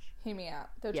in touch. Hear me out.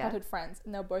 They were Yeah. childhood friends,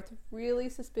 and they were both really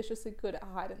suspiciously good at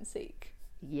hide and seek.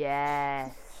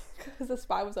 Yes. Because the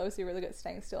spy was obviously really good at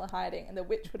staying still and hiding, and the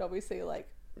witch would obviously, like,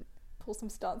 pull some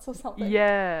stunts or something.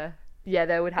 Yeah. Yeah,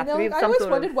 there would have And to they're be like, I some always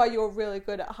sort wondered of... why you were really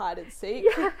good at hide and seek.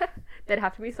 There'd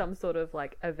have to be some sort of,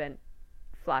 like, event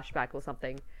flashback or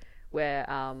something where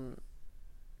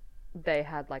they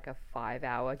had, like, a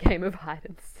 5-hour game of hide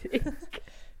and seek.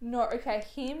 No, okay,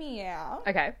 hear me out.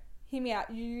 Okay. Hear me out.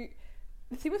 The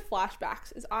thing with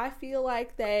flashbacks is I feel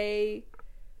like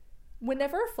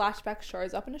whenever a flashback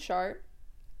shows up in a show,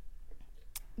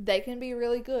 they can be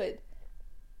really good.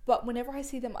 But whenever I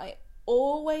see them, I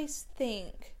always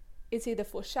think it's either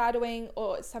foreshadowing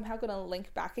or it's somehow going to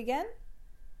link back again.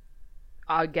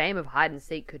 A game of hide and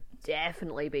seek could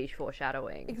definitely be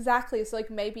foreshadowing. Exactly. So, like,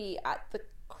 maybe at the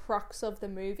crux of the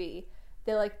movie,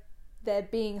 they're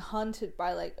being hunted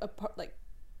by, like,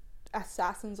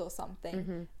 assassins or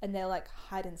something, and they're, like,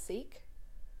 hide and seek,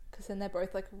 because then they're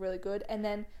both, like, really good. And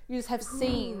then you just have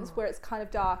scenes where it's kind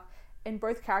of dark, and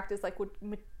both characters, like, would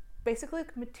basically,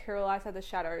 like, materialize out of the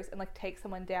shadows and, like, take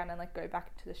someone down and, like, go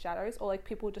back into the shadows, or, like,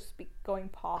 people would just be going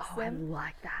past them. I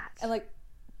like that. And, like,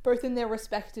 both in their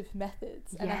respective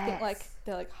methods. And I think, like, Yes.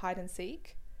 they're, like, hide and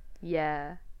seek.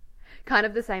 Yeah. Kind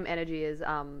of the same energy as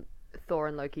Thor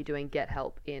and Loki doing Get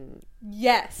Help in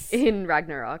Yes.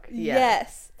 Ragnarok. Yeah.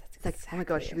 Yes. That's It's like, oh my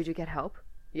gosh, should we do Get Help?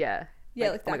 Yeah. Yeah,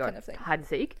 like oh my that God, kind of thing. hide and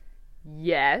seek?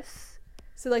 Yes.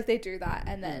 So, like, they do that,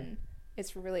 and then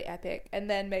it's really epic. And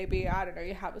then maybe, I don't know,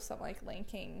 you have some, like,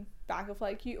 linking back of,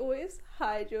 like, you always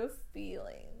hide your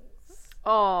feelings.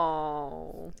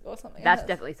 Oh. Or something. That's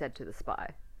definitely said to the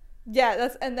spy. Yeah,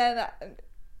 that's what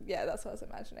I was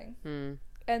imagining. Hmm.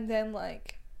 And then,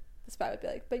 like, the spy would be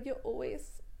like, but you're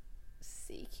always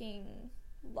seeking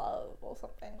love or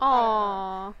something. I don't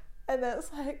know. Aww. And then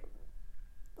it's like,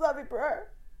 love me, bro.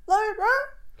 Love me, bro.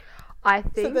 I So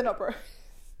think they're not bro.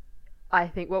 I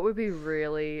think what would be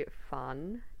really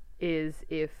fun is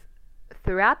if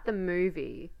throughout the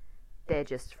movie they're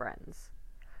just friends,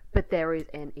 but there is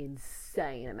an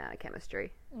insane amount of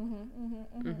chemistry.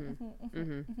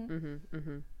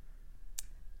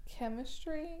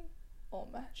 Chemistry or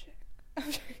magic?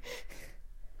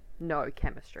 No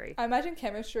chemistry. I imagine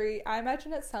chemistry. I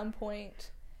imagine at some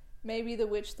point, maybe the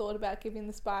witch thought about giving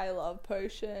the spy a love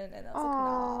potion, and I was like,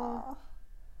 nah.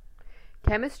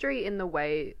 Chemistry in the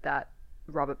way that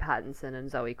Robert Pattinson and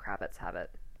Zoe Kravitz have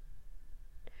it.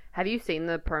 Have you seen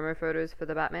the promo photos for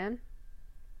the Batman?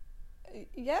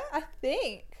 Yeah, I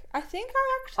think I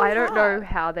actually I don't know have.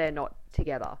 how they're not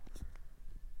together.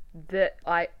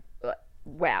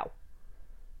 Wow.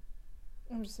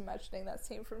 I'm just imagining that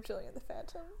scene from Julian and the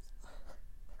Phantoms.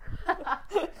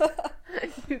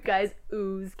 You guys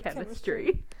ooze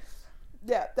chemistry.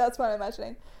 Yeah, that's what I'm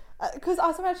imagining. Because I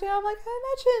was imagining, I'm like,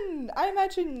 I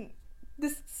imagine,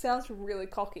 this sounds really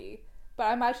cocky, but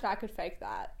I imagine I could fake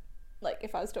that, like,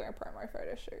 if I was doing a promo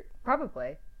photo shoot.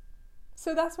 Probably.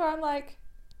 So that's where I'm like,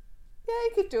 yeah,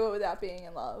 you could do it without being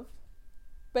in love.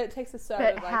 But it takes a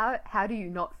certain, But like... how do you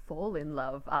not fall in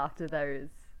love after those?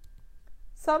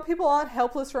 Some people aren't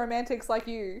helpless romantics like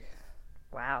you.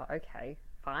 Wow, okay,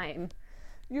 fine.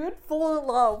 You would fall in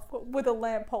love with a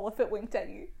lamp pole if it winked at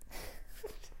you.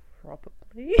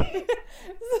 Probably.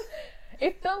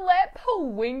 If the lamp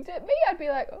pole winked at me, I'd be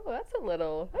like, oh, that's a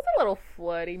little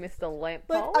flirty, Mr. Lamp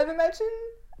Like, Pole. I'm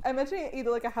imagining it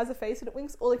either, like, it has a face and it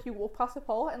winks, or, like, you walk past a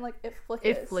pole and, like, it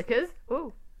flickers. It flickers.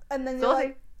 Ooh. And then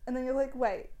Saucy. you're like,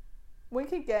 wait,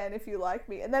 wink again if you like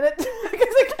me. And then it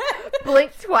flickers again.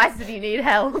 Blink twice if you need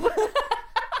help.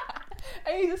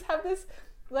 And you just have this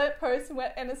lamp post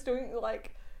and it's doing,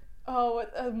 like,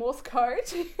 a Morse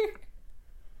code.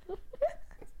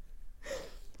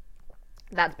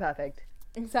 That's perfect.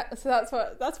 Exactly.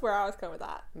 So that's where I was going with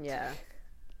that. Yeah.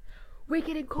 We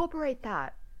can incorporate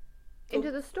that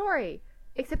into the story.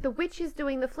 Except the witch is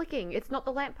doing the flicking. It's not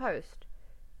the lamppost.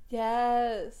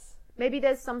 Yes. Maybe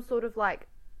there's some sort of, like,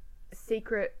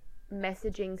 secret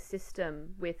messaging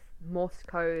system with Morse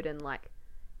code and, like,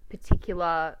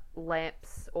 particular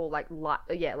lamps or, like,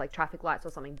 like traffic lights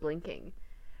or something blinking.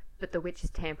 But the witch is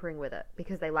tampering with it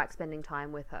because they like spending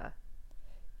time with her.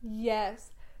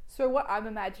 Yes. So what I'm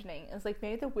imagining is, like,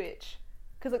 maybe the witch,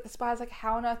 because, like, the spy's like,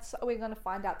 how on earth are we going to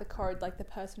find out the code, like, the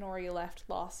person already left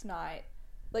last night?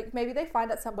 Like, maybe they find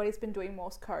out somebody's been doing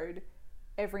Morse code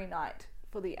every night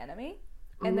for the enemy.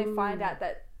 and they find out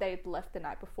that they'd left the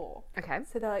night before. Okay.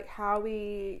 So they're like, how are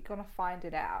we gonna find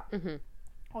it out? Mm-hmm.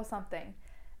 Or something.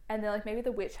 And they're like, maybe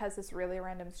the witch has this really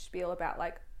random spiel about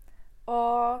like,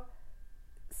 oh,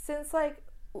 since like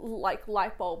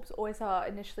light bulbs always are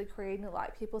initially creating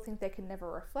light, people think they can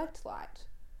never reflect light,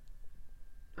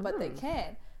 but they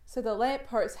can. So the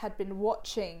lamppost had been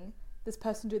watching this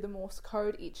person do the Morse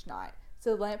code each night,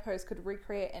 so the lamppost could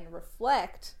recreate and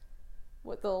reflect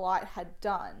what the light had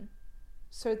done.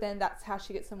 So then that's how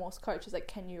she gets the Morse code. She's like,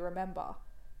 can you remember?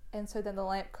 And so then the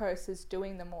lamppost is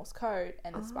doing the Morse code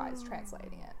and the spy is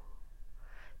translating it.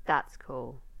 That's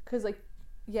cool. Because like,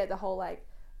 yeah, the whole like,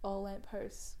 oh,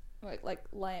 lampposts, like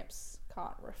lamps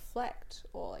can't reflect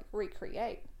or like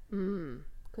recreate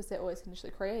because they're always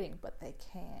initially creating, but they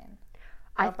can.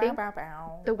 I think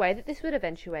the way that this would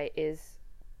eventuate is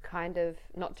kind of,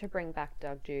 not to bring back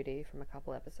Doug Judy from a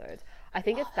couple episodes, I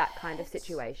think it's that kind of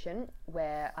situation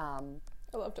where I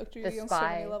love Doug Judy on so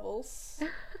many levels.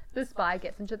 The spy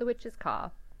gets into the witch's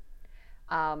car,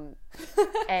 and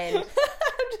I'm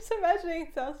just imagining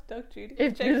if that was Doug Judy.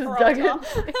 if this is Doug,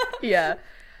 yeah,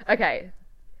 okay.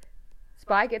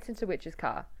 Spy gets into witch's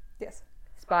car. Yes.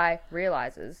 Spy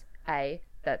realizes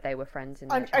that they were friends in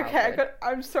their childhood. Okay,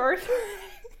 I'm sorry.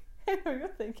 I know you're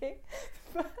thinking,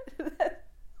 but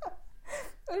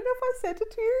I don't know if I sent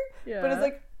it to you, but it's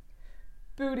like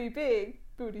booty big,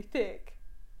 booty thick,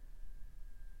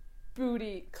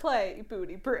 booty clay,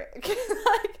 booty brick.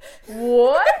 Like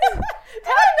what? Did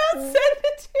I not send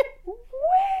it to you?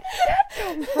 Where did that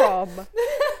come from?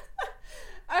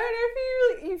 I don't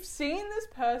know if you've seen this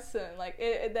person, like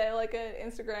they're like an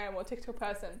Instagram or TikTok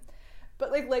person, but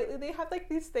like lately they have like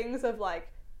these things of like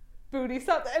booty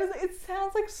something, and it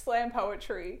sounds like slam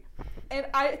poetry, and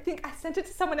I think I sent it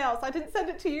to someone else. I didn't send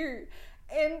it to you,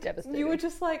 and you were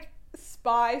just like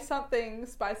spy something,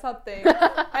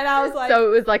 and I was like, so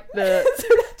it was like the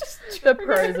the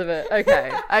prose of it.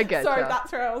 Okay, I get. Sorry,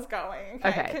 that's where I was going.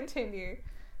 Okay, continue.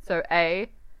 So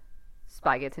A,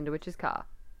 spy gets into witch's car.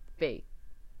 B,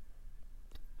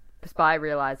 spy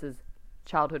realizes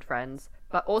childhood friends,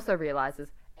 but also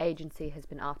realizes agency has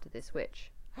been after this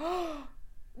witch.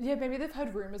 Yeah, maybe they've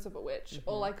heard rumors of a witch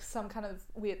or like some kind of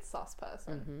weird sus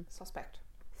person. Suspect.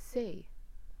 C,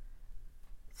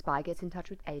 spy gets in touch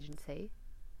with agency,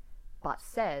 but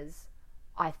says,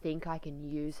 I think I can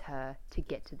use her to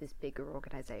get to this bigger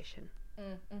organization.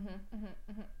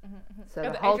 So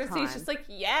the whole agency's time, just like,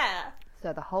 yeah.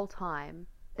 So the whole time,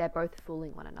 they're both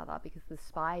fooling one another because the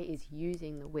spy is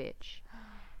using the witch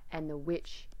and the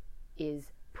witch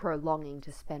is prolonging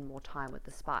to spend more time with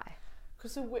the spy.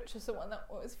 Because the witch is the one that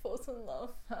always falls in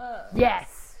love first.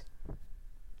 Yes!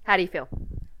 How do you feel?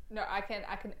 No, I can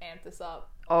amp this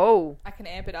up. Oh. I can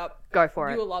amp it up. Go for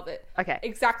it. You will love it. Okay.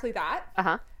 Exactly that.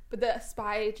 Uh-huh. But the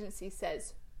spy agency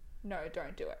says, no,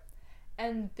 don't do it.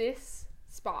 And this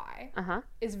spy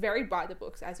is very by the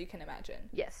books, as you can imagine.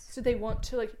 Yes. So they want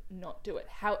to like not do it.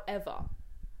 However,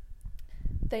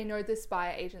 they know the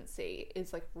spy agency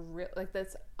is like like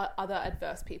there's other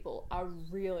adverse people are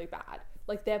really bad.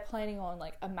 Like they're planning on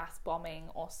like a mass bombing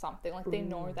or something. Like they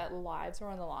know that lives are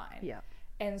on the line. Yeah.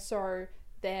 And so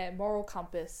their moral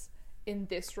compass in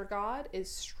this regard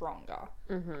is stronger.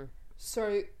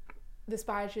 So the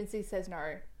spy agency says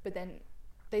no, but then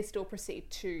they still proceed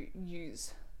to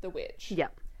use the witch.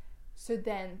 Yep. So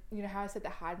then, you know how I said the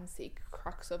hide and seek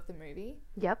crux of the movie?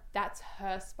 Yep. That's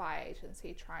her spy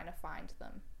agency trying to find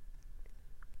them.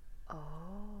 Oh.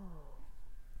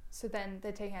 So then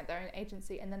they're taking out their own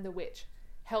agency, and then the witch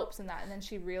helps in that, and then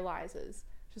she realizes,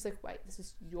 she's like, wait, this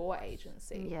is your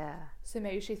agency. Yeah. So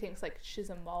maybe she thinks like she's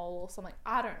a mole or something.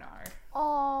 I don't know.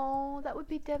 Oh, that would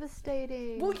be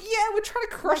devastating. Well, yeah, we're trying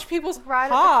to crush people's right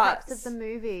hearts. at the crux of the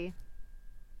movie.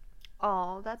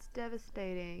 Oh, that's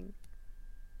devastating.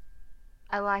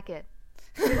 I like it.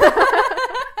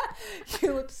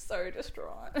 You look so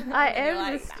distraught. I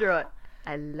am distraught.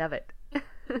 Nah. I love it.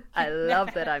 I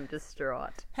love that I'm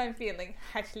distraught. I'm feeling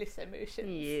heartless emotions.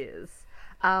 Yes.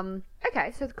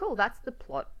 Okay, so cool. That's the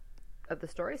plot of the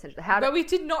story, essentially. But we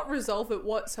did not resolve it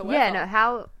whatsoever. Yeah, no.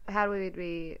 How would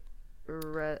we?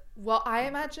 Well, I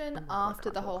imagine after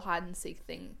the whole hide and seek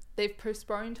thing, they've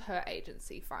postponed her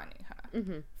agency finding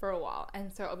her for a while,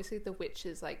 and so obviously the witch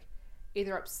is like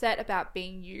either upset about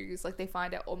being used, like they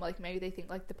find out, or like maybe they think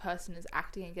like the person is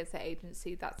acting against their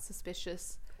agency. That's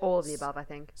suspicious. All of the above, I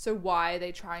think. So why are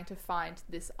they trying to find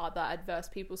this other adverse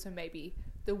people? So maybe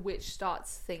the witch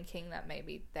starts thinking that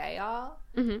maybe they are,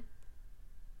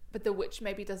 but the witch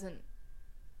maybe doesn't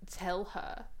tell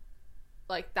her.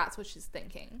 Like that's what she's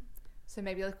thinking. So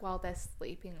maybe like while they're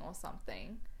sleeping or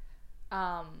something,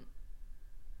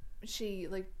 she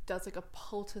like does like a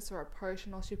poultice or a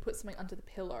potion, or she puts something under the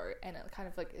pillow, and it kind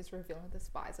of like is revealing the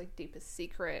spy's like deepest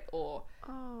secret, or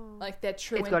like their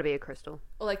true. It's got to be a crystal.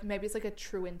 Or like maybe it's like a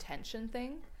true intention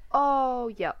thing. Oh,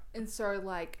 yep. And so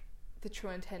like the true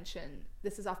intention.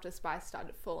 This is after the spy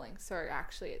started falling. So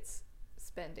actually, it's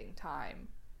spending time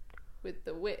with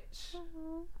the witch,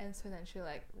 and so then she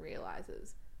like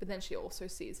realizes. But then she also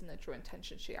sees in the true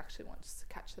intention she actually wants to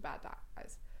catch the bad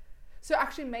guys. So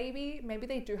actually, maybe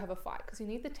they do have a fight because you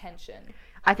need the tension.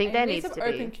 I think there needs some to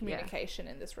open be communication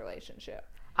in this relationship.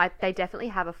 They definitely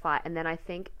have a fight, and then I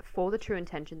think for the true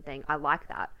intention thing, I like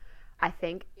that. I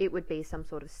think it would be some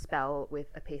sort of spell with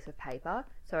a piece of paper.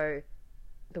 So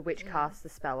the witch casts the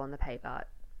spell on the paper,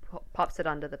 pops it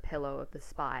under the pillow of the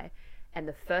spy, and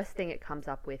the first thing it comes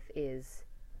up with is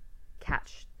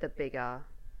catch the bigger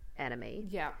enemy.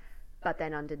 Yeah. But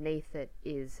then underneath it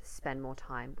is spend more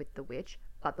time with the witch.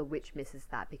 But the witch misses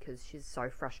that because she's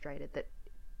so frustrated that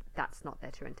that's not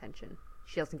their true intention.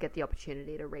 She doesn't get the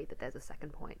opportunity to read that there's a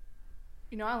second point.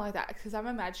 You know, I like that because I'm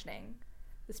imagining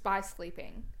the spy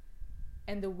sleeping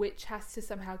and the witch has to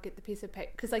somehow get the piece of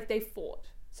paper because like they fought.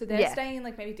 So they're staying in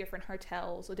like maybe different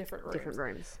hotels or different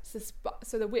rooms.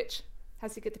 So the witch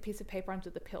has to get the piece of paper under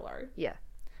the pillow. Yeah.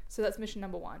 So that's mission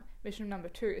number 1. Mission number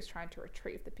 2 is trying to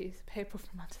retrieve the piece of paper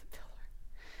from under the pillow.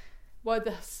 While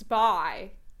the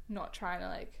spy not trying to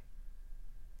like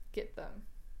get them.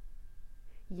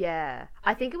 Yeah.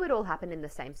 I think it would all happen in the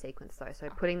same sequence though. So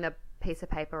putting the piece of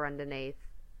paper underneath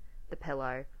the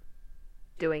pillow,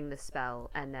 doing the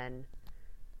spell, and then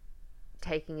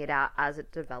taking it out as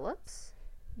it develops.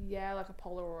 Yeah, like a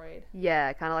Polaroid.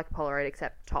 Yeah, kind of like a Polaroid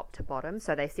except top to bottom.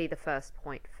 So they see the first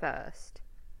point first,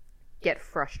 get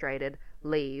frustrated,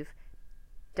 leave,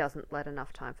 doesn't let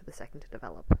enough time for the second to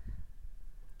develop.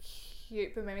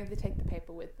 Cute, but maybe they take the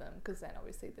paper with them because then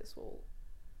obviously this will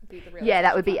be the real. Yeah,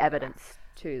 that would be evidence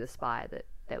to the spy that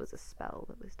there was a spell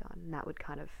that was done, and that would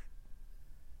kind of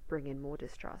bring in more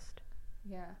distrust.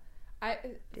 Yeah,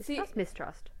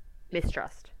 Mistrust.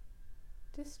 Distrust.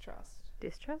 Mistrust.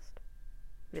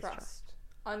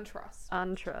 Untrust.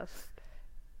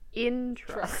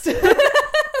 Intrust.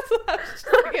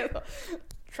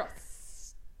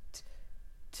 Trust.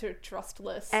 To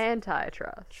trustless.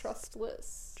 Antitrust.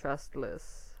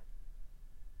 Trustless.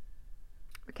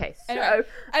 Okay, so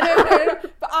anyway, no,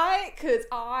 but because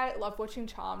I loved watching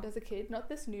Charmed as a kid, not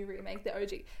this new remake, the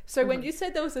OG. So when you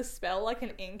said there was a spell, like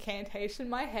an incantation,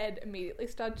 my head immediately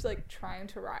started like trying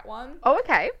to write one. Oh,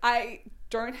 okay. I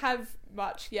don't have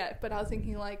much yet, but I was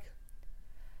thinking like,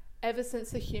 ever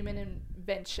since the human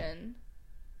invention,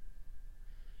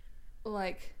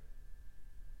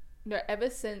 ever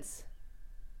since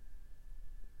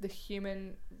the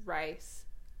human race,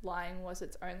 lying was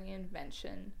its only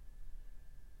invention.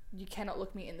 You cannot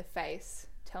look me in the face.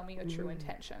 Tell me your true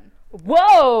intention.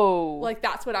 Whoa! Like,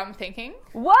 that's what I'm thinking.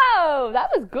 Whoa! That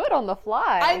was good on the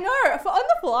fly. I know. On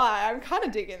the fly, I'm kind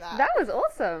of digging that. That was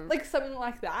awesome. Like, something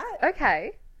like that.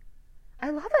 Okay. I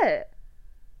love it.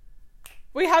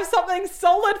 We have something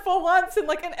solid for once in,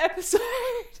 like, an episode.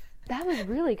 That was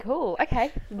really cool.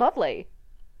 Okay. Lovely.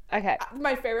 Okay.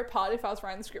 My favorite part, if I was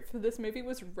writing the script for this movie,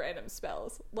 was random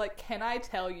spells. Like, can I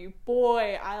tell you,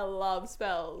 boy, I love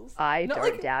spells. I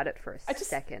don't doubt it for a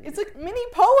second. It's like mini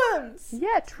poems.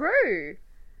 Yeah, true.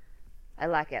 I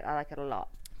like it. I like it a lot.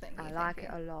 Thank you. I like it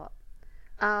a lot.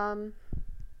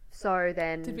 So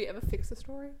then... Did we ever fix the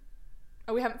story?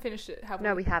 Oh, we haven't finished it, have we?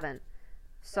 No, we haven't.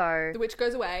 So... The witch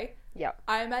goes away. Yep.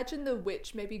 I imagine the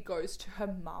witch maybe goes to her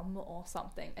mum or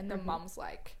something, and the mum's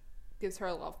like... gives her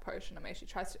a love potion. I mean, she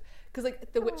tries to, because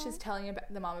like the witch is telling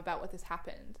the mum about what has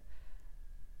happened,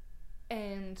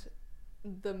 and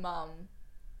the mum,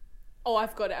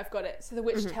 I've got it. So the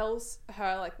witch tells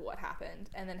her like what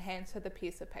happened, and then hands her the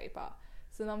piece of paper.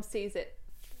 So the mum sees it,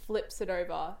 flips it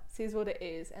over, sees what it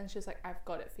is, and she's like, I've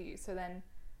got it for you. So then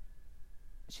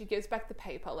she gives back the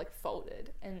paper like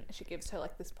folded, and she gives her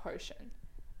like this potion,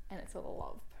 and it's a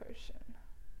love potion.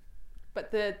 But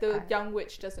the young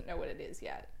witch doesn't know what it is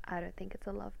yet. I don't think it's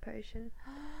a love potion.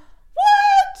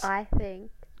 What? I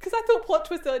think. Because I thought plot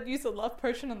twist they'd use a love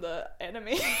potion on the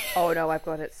enemy. Oh no, I've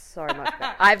got it so much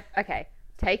better. Okay,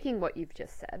 taking what you've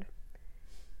just said.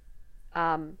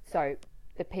 So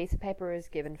the piece of paper is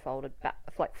given folded.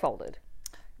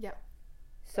 Yep.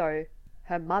 So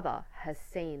her mother has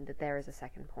seen that there is a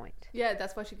second point. Yeah,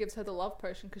 that's why she gives her the love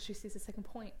potion, because she sees the second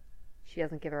point. She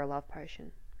doesn't give her a love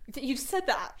potion. You just said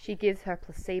that. She gives her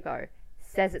placebo,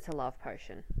 says it's a love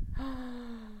potion.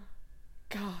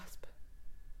 Gasp.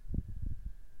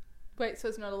 Wait, so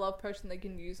it's not a love potion they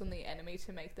can use on the enemy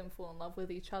to make them fall in love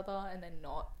with each other and then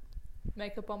not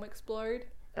make a bomb explode?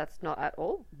 That's not at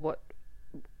all what?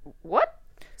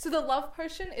 So the love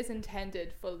potion is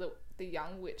intended for the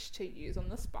young witch to use on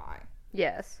the spy.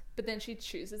 Yes. But then she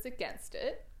chooses against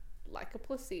it, like a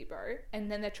placebo,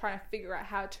 and then they're trying to figure out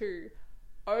how to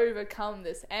overcome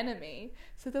this enemy.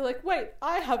 So they're like, wait,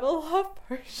 I have a love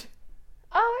potion.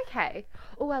 Oh, okay.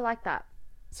 Oh, I like that.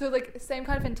 So, like, same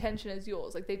kind of intention as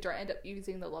yours. Like, they don't end up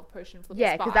using the love potion for the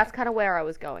Yeah, spy. because that's kind of where I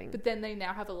was going. But then they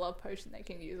now have a love potion they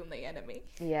can use on the enemy.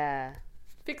 Yeah.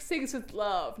 Fix things with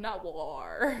love, not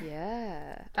war.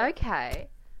 Yeah. Okay.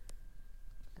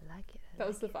 I like it. That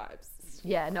was the vibes.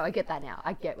 Yeah, no, I get that now.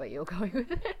 I get where you're going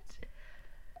with it.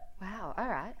 Wow,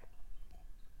 alright.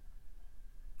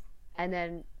 And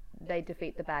then they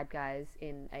defeat the bad guys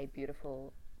in a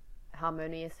beautiful,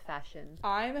 harmonious fashion.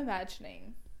 I'm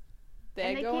imagining they're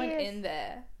And the going kiss. in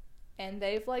there and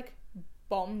they've, like,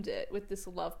 bombed it with this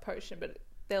love potion, but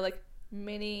they're, like,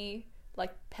 mini,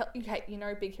 like, you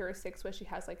know Big Hero 6 where she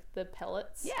has, like, the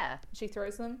pellets? Yeah. She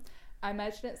throws them. I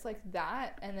imagine it's like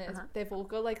that, and then they've all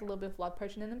got, like, a little bit of love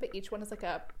potion in them, but each one is, like,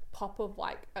 a pop of,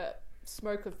 like, a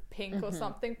smoke of pink or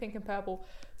something, pink and purple.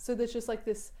 So there's just, like,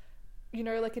 this, you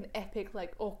know, like an epic,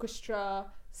 like, orchestra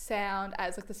sound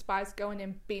as, like, the spies go in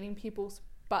and beating people's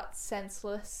butts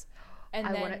senseless. And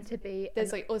I then want it to be...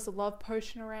 there's, like, there's a love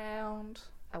potion around.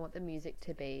 I want the music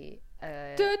to be...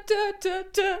 Da, da, da,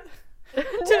 da. Da,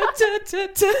 da, da,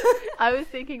 da. I was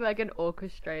thinking like an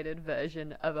orchestrated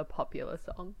version of a popular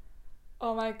song.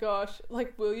 Oh my gosh,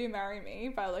 like Will You Marry Me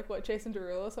by like what, Jason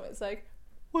Derulo or something. It's like,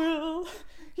 will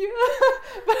you,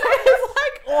 but it's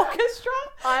like orchestra.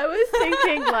 I was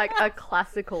thinking like a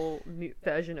classical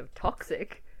version of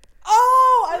Toxic.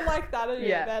 Oh, I like that a bit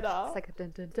Yeah. better. It's like a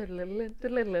dun, dun, dun, dun, dun,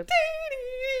 dun, dun, dun.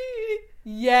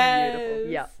 Yes.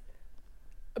 Beautiful. Yeah.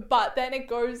 But then it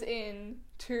goes in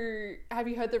to, have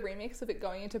you heard the remix of it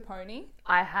going into Pony?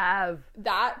 I have.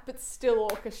 That, but still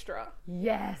orchestra.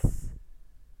 Yes.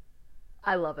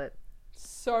 I love it.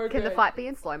 So good. Can the fight be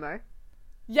in slow-mo?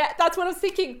 Yeah, that's what I was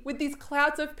thinking, with these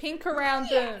clouds of pink around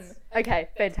them. Okay,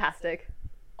 fantastic.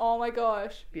 Oh my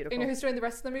gosh. Beautiful. You know who's doing the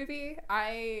rest of the movie?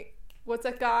 What's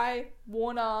that guy?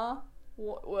 Warner.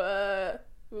 What?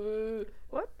 The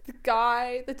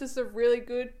guy that does the really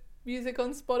good music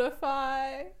on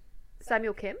Spotify.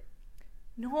 Samuel Kim?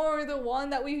 No, the one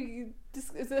that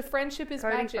the Friendship is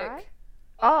Cody Magic. Fry?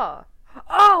 Oh.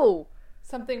 Oh!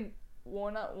 Something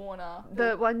Warner.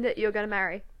 The one that you're going to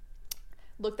marry.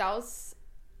 Look, that was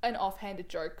an offhanded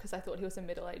joke because I thought he was a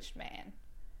middle-aged man.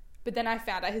 But then I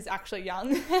found out he's actually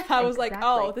young. I was like, Exactly.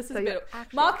 oh, this is So a you're bit...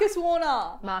 actually- Marcus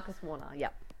Warner. Marcus Warner,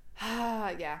 yep.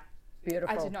 Yeah.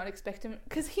 Beautiful. I did not expect him...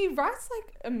 Because he writes,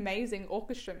 like, amazing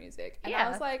orchestra music. And I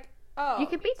Yeah. was like, oh... You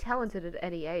can be talented at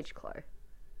any age, Chloe.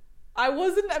 I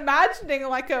wasn't imagining,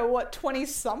 like, a,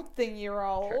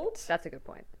 20-something-year-old. That's a good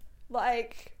point.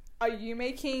 Like, are you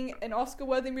making an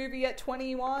Oscar-worthy movie at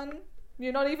 21?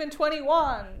 You're not even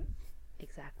 21.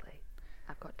 Exactly.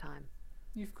 I've got time.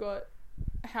 You've got...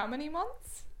 how many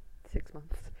months? 6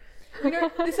 months. You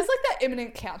know, this is like that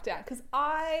imminent countdown, because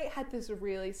I had this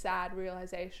really sad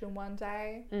realization one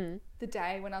day, the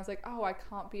day when I was like, oh, I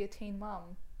can't be a teen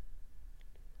mum.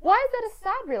 Why is that a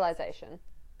sad realization?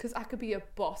 Because I could be a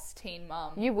boss teen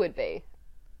mum. You would be.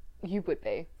 You would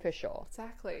be, for sure.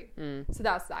 Exactly. So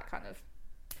that's that kind of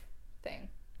thing.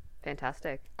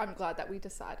 Fantastic. I'm glad that we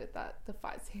decided that the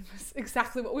fight scene was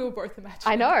exactly what we were both imagining.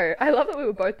 I know. I love that we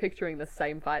were both picturing the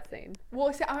same fight scene.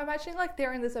 Well, see, I'm imagining like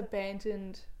they're in this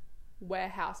abandoned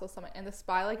warehouse or something, and the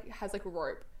spy like has like a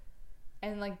rope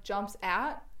and like jumps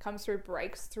out, comes through,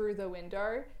 breaks through the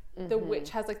window. The witch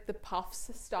has like the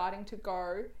puffs starting to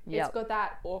go. Yep. It's got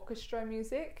that orchestra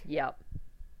music, Yep.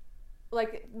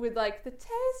 like with like the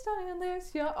taste on your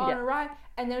lips, you're on a right,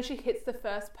 and then she hits the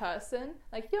first person,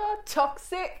 like you're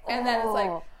toxic, and then it's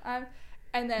like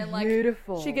and then like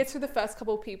Beautiful. she gets through the first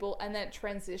couple of people, and then it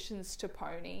transitions to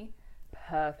Pony,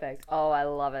 Perfect. Oh, I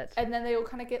love it. and then they all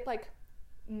kind of get like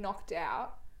knocked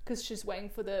out because she's waiting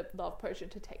for the love potion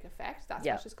to take effect. That's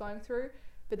Yep. what she's going through.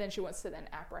 But then she wants to then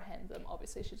apprehend them.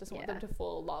 Obviously, she doesn't want them to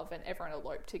fall in love and everyone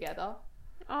elope together.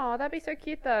 Oh, that'd be so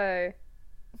cute though.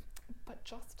 But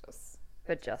justice.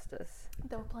 But justice.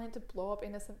 They were planning to blow up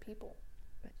innocent people.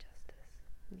 But justice.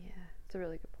 Yeah, it's a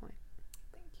really good point.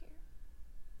 Thank you.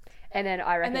 And then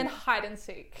I reckon... And then hide and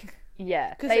seek.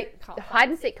 Yeah. 'Cause They, it can't hide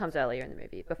and seek comes earlier in the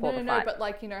movie, before No, the no, fight. but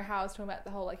like, you know how I was talking about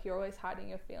the whole, like, you're always hiding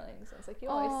your feelings. And it's like,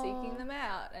 you're always seeking them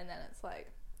out. And then it's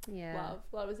like, Yeah.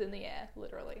 love is in the air,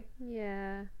 literally.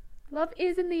 Yeah. Love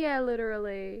is in the air,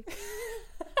 literally.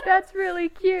 That's really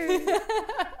cute.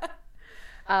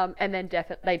 And then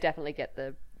they definitely get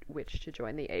the witch to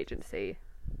join the agency.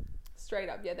 Straight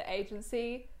up, yeah, the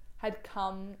agency had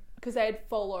come because they had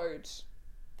followed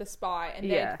the spy and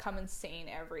Yeah. they'd come and seen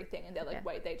everything, and they're like, Yeah.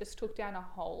 wait, they just took down a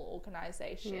whole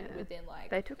organization Yeah. within like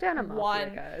They took down a mafia,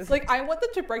 one. guys. Like, I want them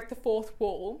to break the fourth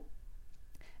wall,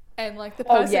 and like the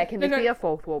Oh person. yeah, can this be a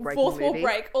fourth wall breaking fourth wall movie?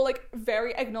 break, or like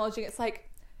very acknowledging it's like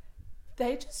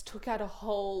they just took out a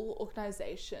whole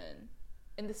organization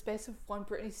in the space of one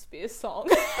Britney Spears song.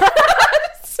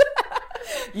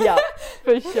 Yeah,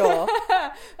 for sure.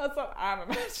 That's what I'm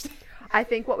imagining. I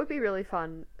think what would be really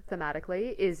fun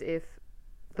thematically is if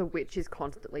the witch is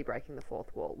constantly breaking the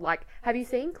fourth wall. Like, have you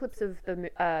seen clips of the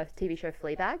TV show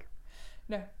Fleabag?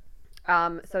 No,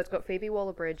 So it's got Phoebe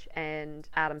Waller-Bridge and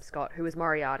Adam Scott, who is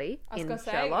Moriarty I was in gonna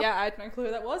say, Sherlock. yeah, I had no clue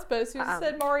who that was, but as soon as you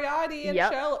said Moriarty and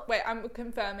yep. Sherlock, wait, I'm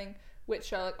confirming which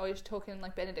Sherlock. Oh, you're talking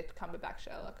like Benedict Cumberbatch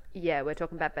Sherlock. Yeah, we're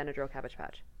talking about Benadryl Cabbage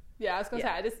Patch. Yeah, I was gonna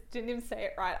Yeah. say, I just didn't even say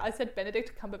it right. I said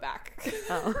Benedict Cumberbatch.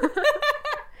 Oh.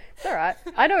 It's alright.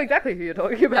 I know exactly who you're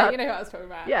talking Yeah, about. you know who I was talking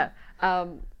about. Yeah.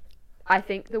 I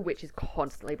think the witch is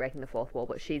constantly breaking the fourth wall,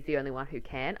 but she's the only one who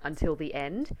can until the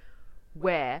end,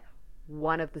 where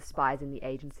one of the spies in the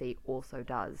agency also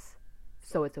does.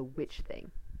 So it's a witch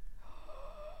thing.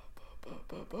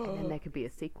 And then there could be a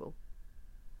sequel.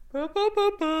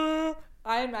 I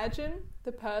imagine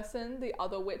the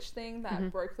other witch thing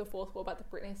that broke the fourth wall about the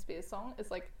Britney Spears song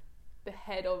is like the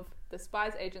head of the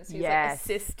spies agency's Yes. like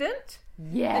assistant.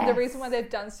 Yeah. And the reason why they've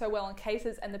done so well in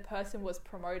cases and the person was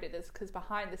promoted is because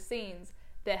behind the scenes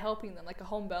they're helping them, like a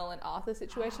whole Merlin Arthur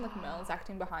situation. Like Merlin's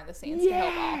acting behind the scenes to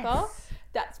help Arthur.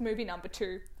 That's movie number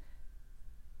 2.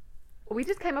 We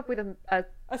just came up with a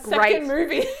A great second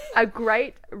movie a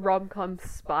great rom-com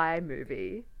spy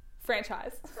movie.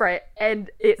 franchise. And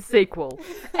its sequel.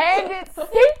 And its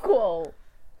sequel.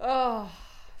 Oh,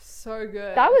 so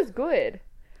good. That was good.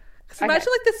 Because imagine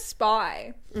like the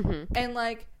spy Mm-hmm. and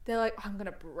like they're like, I'm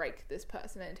gonna break this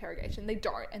person in interrogation. They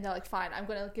don't, and they're like, fine, I'm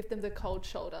gonna give them the cold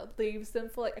shoulder. Leaves them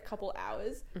for like a couple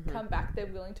hours. Come back, they're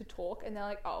willing to talk, and they're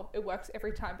like, oh, it works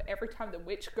every time. But every time the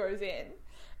witch goes in,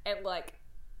 and like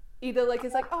either like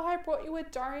it's like, oh, I brought you a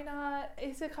donut,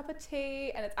 it's a cup of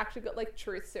tea, and it's actually got like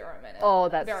truth serum in it. Oh,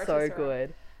 that's Verity so serum.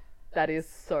 good. That is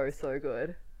so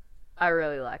good. I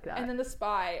really like that. And then the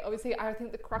spy, obviously, I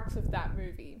think the crux of that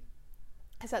movie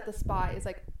is that the spy is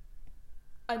like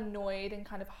annoyed and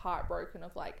kind of heartbroken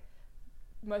of like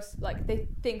most, like they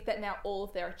think that now all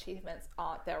of their achievements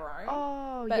aren't their own.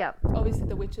 Oh, But yeah. obviously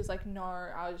the witch is like, no,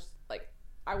 I was like,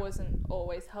 I wasn't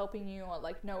always helping you, or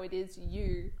like, no, it is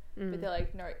you. But they're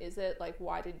like, no, is it? Like,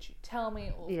 why didn't you tell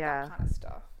me? All Yeah. that kind of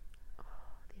stuff.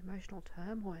 The emotional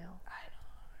turmoil.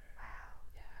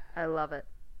 I I love it.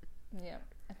 know. Yeah,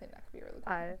 I think that could be really good.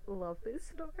 I love this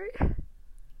story.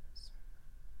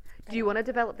 Do you want to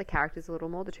develop the characters a little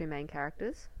more, the two main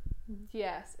characters?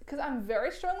 Yes, because I'm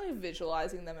very strongly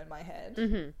visualizing them in my head.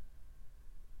 Mm-hmm.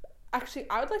 Actually,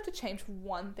 I would like to change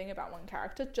one thing about one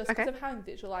character just because Okay. of how I'm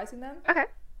visualizing them. Okay.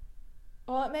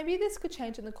 Or maybe this could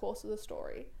change in the course of the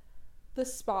story. The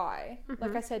spy,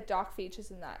 like I said, dark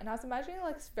features in that. And I was imagining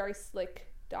like very slick,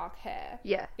 dark hair.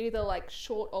 Yeah. Either like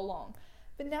short or long.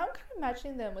 But now I'm kind of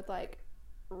imagining them with like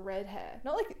red hair.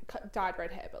 Not like dyed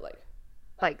red hair, but like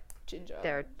Like, ginger.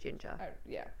 they're ginger.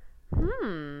 Yeah.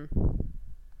 Hmm.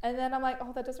 And then I'm like,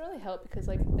 oh, that doesn't really help because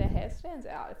like their hair stands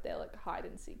out if they're like hide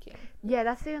and seeking. Yeah,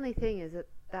 that's the only thing, is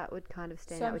that would kind of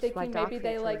stand So out. I'm Which is why thinking dark maybe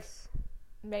they, like, features-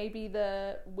 Maybe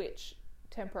the witch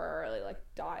temporarily like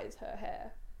dyes her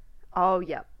hair. Oh,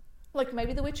 yeah. Like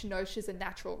maybe the witch knows she's a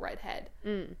natural redhead,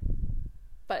 Mm.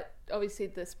 but obviously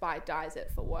the spy dyes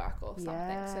it for work or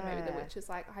something. So maybe the Yeah. witch is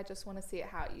like, I just want to see it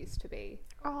how it used to be,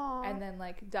 Oh. and then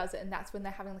like does it, and that's when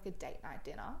they're having like a date night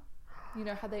dinner. You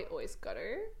know how they always go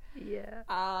to. Yeah.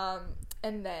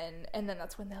 And then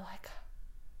that's when they're like,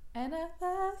 and at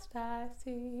last I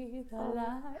see the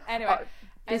light. Anyway, Oh,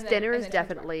 this and then- dinner and is then she comes back.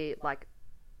 definitely like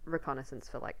reconnaissance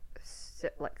for like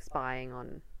like spying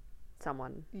on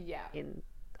someone Yeah, in.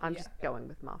 I'm Yeah. just going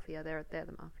with mafia. They're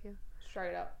the mafia.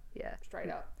 straight up, Yeah. straight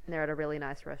up. And they're at a really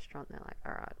nice restaurant. And they're like,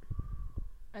 all right.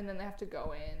 And then they have to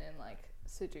go in and like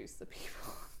seduce the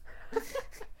people.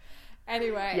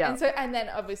 Anyway, Yeah. and then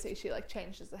obviously she like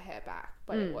changes the hair back,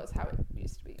 but it was how it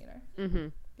used to be, Mm-hmm.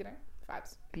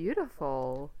 vibes.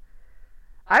 Beautiful.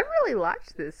 I really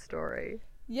liked this story.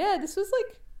 Yeah, this was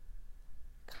like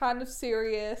kind of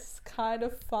serious, kind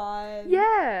of fun.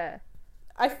 Yeah.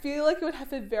 I feel like it would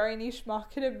have a very niche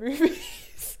market of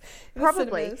movies. in the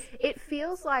Probably. cinemas. It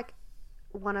feels like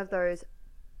one of those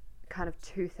kind of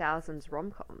 2000s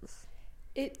rom-coms.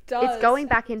 It does. It's going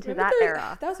back into Remember that those-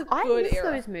 era. That was a I good miss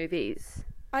era. those movies.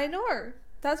 I know.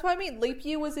 That's what I mean. Leap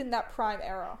Year was in that prime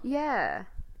era. Yeah.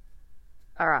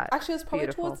 All right. Actually, it was probably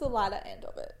Beautiful. towards the latter end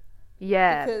of it.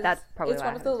 Yeah, because that's probably it's why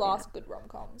I one of the haven't seen last good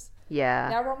rom-coms. it. Yeah.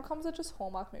 Now rom-coms are just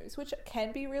Hallmark movies, which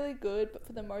can be really good, but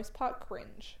for the most part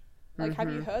cringe. Like,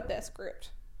 have you heard their script?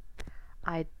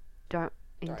 I don't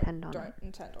intend on it. Don't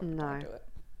intend on it. No. Don't do it.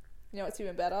 You know what's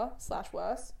even better /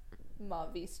 worse? Mar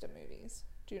Vista movies.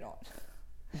 Do not.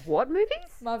 What movies?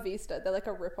 Mar Vista. They're like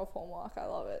a rip-off Hallmark. I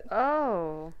love it.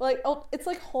 Oh. Like, it's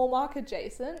like Hallmark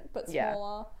adjacent, but Yeah.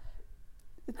 smaller.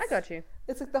 I got you.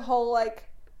 It's like the whole, like,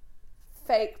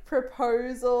 fake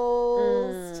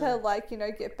proposals to, like, you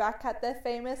know, get back at their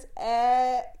famous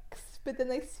ex, but then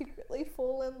they secretly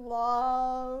fall in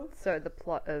love. So the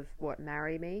plot of what,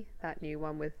 Marry Me? That new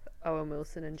one with Owen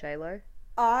Wilson and J-Lo?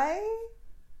 I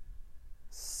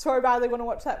so badly want to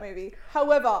watch that movie.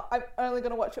 However, I'm only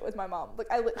going to watch it with my mum.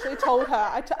 Like, I literally told her,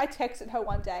 I texted her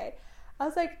one day. I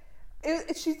was like,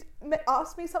 she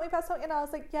asked me something about something, and I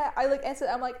was like, yeah. I, like, answered.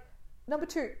 I'm like, number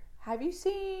 2, have you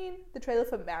seen the trailer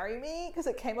for Marry Me? Because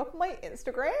it came up on my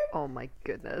Instagram. Oh my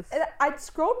goodness. And I'd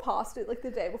scrolled past it, like,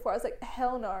 the day before. I was like,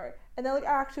 hell no. And then, like,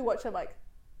 I actually watched it. I'm like,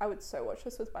 I would so watch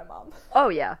this with my mum. Oh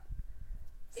yeah.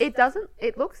 It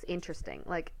looks interesting.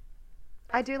 Like,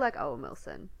 I do like Owen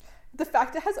Wilson. The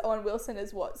fact it has Owen Wilson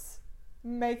is what's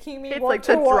making me It's want like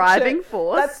to the watch driving it.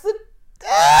 force. That's the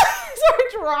sorry,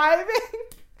 driving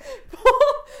for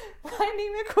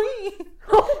Lightning McQueen.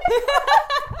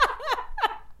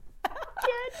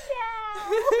 Get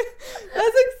down.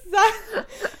 That's exactly.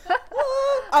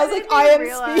 I was like, didn't I even am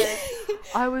realise. speaking.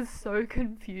 I was so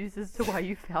confused as to why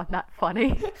you found that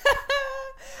funny.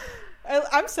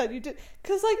 I'm sad you did,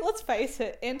 because, like, let's face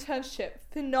it, Internship,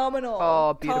 phenomenal.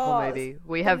 Oh, beautiful Cars, movie.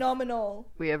 We phenomenal.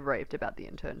 have raved about The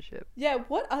Internship. Yeah,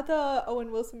 what other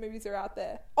Owen Wilson movies are out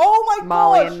there? Oh my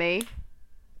Marley gosh! and Me.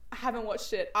 I haven't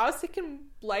watched it. I was thinking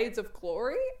Blades of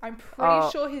Glory. I'm pretty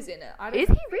sure he's in it. Is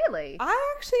he really?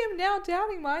 I actually am now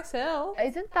doubting myself.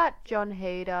 Isn't that John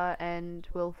Heder and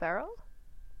Will Ferrell?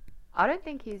 I don't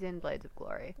think he's in Blades of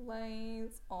Glory.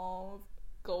 Blades of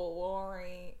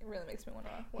Glory. It really makes me want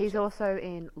to watch He's it. also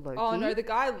in Loki. Oh no, the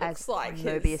guy looks as like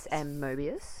Mobius his... and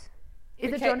Mobius.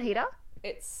 Is it Okay. John Heder?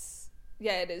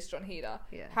 Yeah, it is John Heder.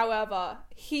 Yeah. However,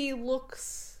 he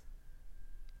looks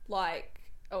like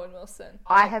Owen Wilson.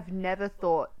 I have never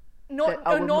thought that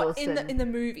Owen Not Wilson in the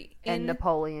movie. and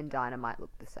Napoleon Dynamite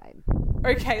look the same.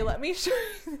 Okay, let me show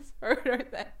you this photo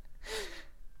then.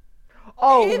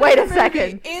 Oh, In wait the a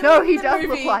second. movie- No, in he the does look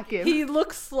movie, like him. He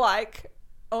looks like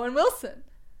Owen Wilson.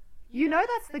 You know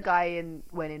that's the guy in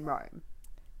When in Rome.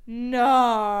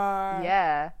 No.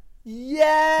 Yeah.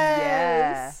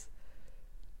 Yes.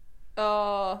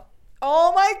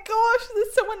 Oh my gosh,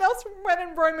 there's someone else from When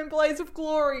in Rome and Blaze of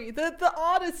Glory. The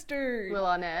artist dude. Will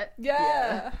Arnett.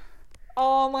 Yeah.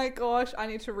 Oh my gosh, I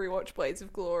need to rewatch Blades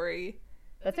of Glory.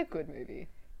 That's a good movie.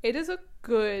 It is a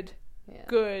good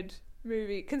Yeah.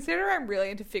 movie. Consider I'm really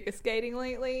into figure skating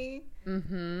lately.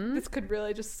 Mm-hmm. This could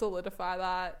really just solidify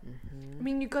that. I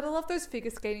mean, you gotta love those figure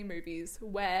skating movies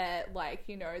where, like,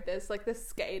 you know, there's like the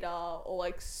skater or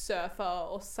like surfer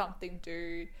or something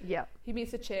dude. Yep. He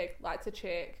meets a chick, likes a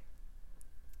chick.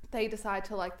 They decide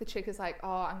to, like, the chick is like,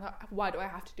 oh, why do I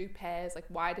have to do pairs? Like,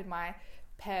 why did my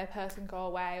pair person go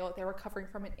away? Or they're recovering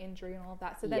from an injury and all of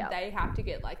that. So then Yep. they have to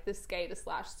get, like, the skater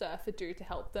 / surfer dude to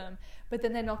help them. But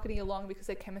then they're not getting along because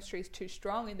their chemistry is too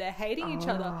strong and they're hating each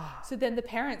other. So then the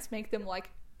parents make them,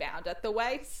 like, bound at the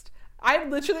waist. I'm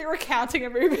literally recounting a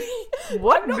movie.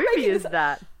 What I'm not movie making is this-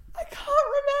 that? I can't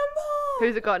remember.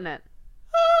 Who's it got in it?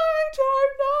 I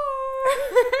don't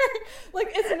know.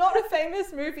 Like, it's not a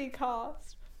famous movie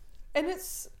cast. And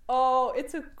it's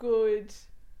a good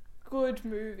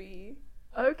movie.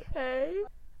 Okay.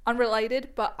 Unrelated,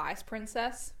 but Ice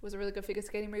Princess was a really good figure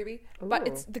skating movie. But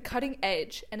Ooh. it's The Cutting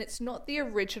Edge, and it's not the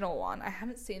original one. I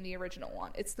haven't seen the original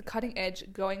one. It's The Cutting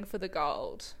Edge Going for the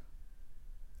Gold.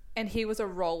 And he was a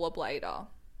rollerblader.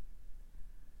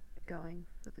 Going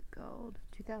for the Gold.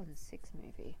 2006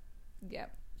 movie.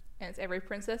 Yep. And it's every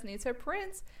princess needs her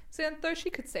prince. So though she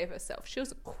could save herself, she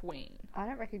was a queen. I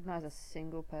don't recognize a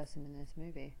single person in this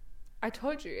movie. I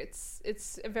told you,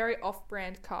 it's a very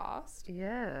off-brand cast.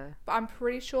 Yeah. But I'm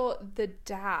pretty sure the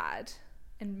dad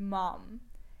and mum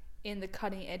in the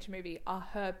Cutting Edge movie are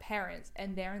her parents,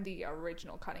 and they're in the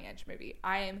original Cutting Edge movie.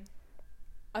 I am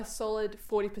a solid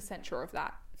 40% sure of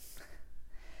that.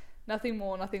 Nothing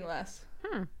more, nothing less.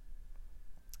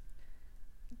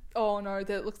 Oh no,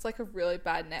 that looks like a really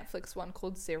bad Netflix one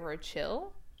called Zero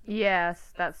Chill.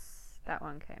 Yes, that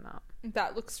one came up.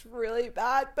 That looks really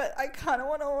bad, but I kind of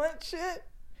want to watch it.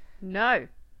 No.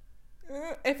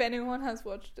 If anyone has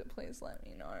watched it, please let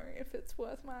me know if it's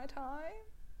worth my time.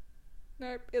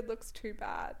 Nope, it looks too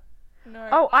bad. No.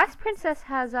 Oh, Ice Princess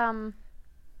has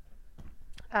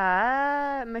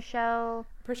Michelle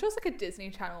Pretty sure it's like a Disney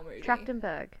Channel movie.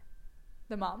 Trachtenberg.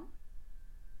 The mum?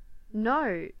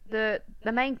 No, the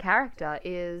main character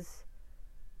is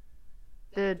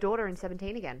the daughter in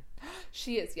 17 again.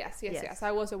 She is, yes.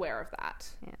 I was aware of that.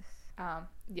 Yes.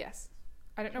 Yes.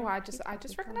 I don't know why, I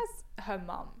just recognize her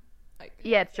mum. Like,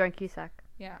 yeah, it's Joan Cusack.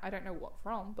 Yeah, I don't know what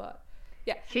from, but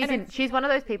yeah. She's one of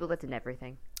those people that's in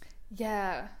everything.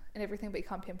 Yeah, and everything, but you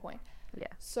can't pinpoint. Yeah.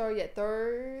 So yeah,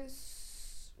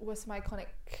 those were some iconic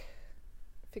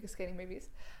figure skating movies.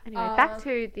 Anyway, back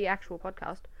to the actual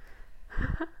podcast.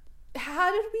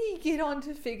 How did we get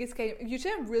onto figure skating?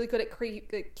 Usually I'm really good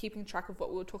at keeping track of what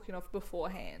we were talking of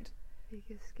beforehand.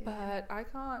 Figure skating. But I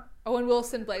can't. Oh, and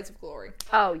Wilson Blades of Glory.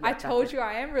 Oh, yeah. I told you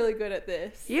I am really good at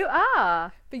this. You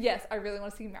are. But yes, I really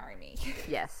want to see Marry Me.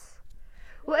 Yes.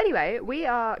 Well, anyway, we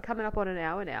are coming up on an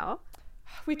hour now.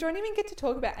 We don't even get to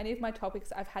talk about any of my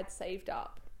topics I've had saved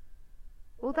up.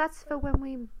 Well, that's for when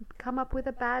we come up with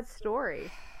a bad story.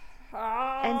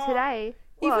 And today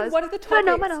was even one of the topics,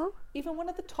 phenomenal. Even one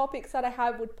of the topics that I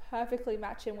have would perfectly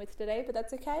match in with today, but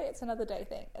that's okay. It's another day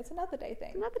thing.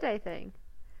 Another day thing.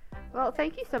 Well,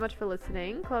 thank you so much for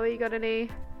listening. Chloe, you got any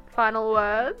final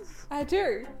words? I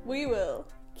do. We will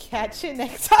catch you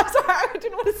next time. Sorry, I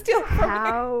didn't want to steal from you.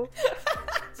 How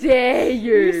dare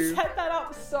you? You set that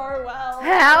up so well.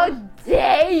 How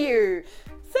dare you?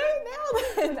 Say it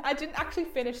now then. I didn't actually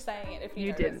finish saying it if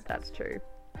you noticed. Didn't, that's true.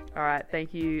 Alright,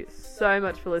 thank you so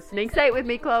much for listening. Say it with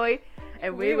me, Chloe.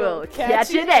 And we will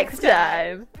catch you next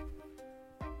time.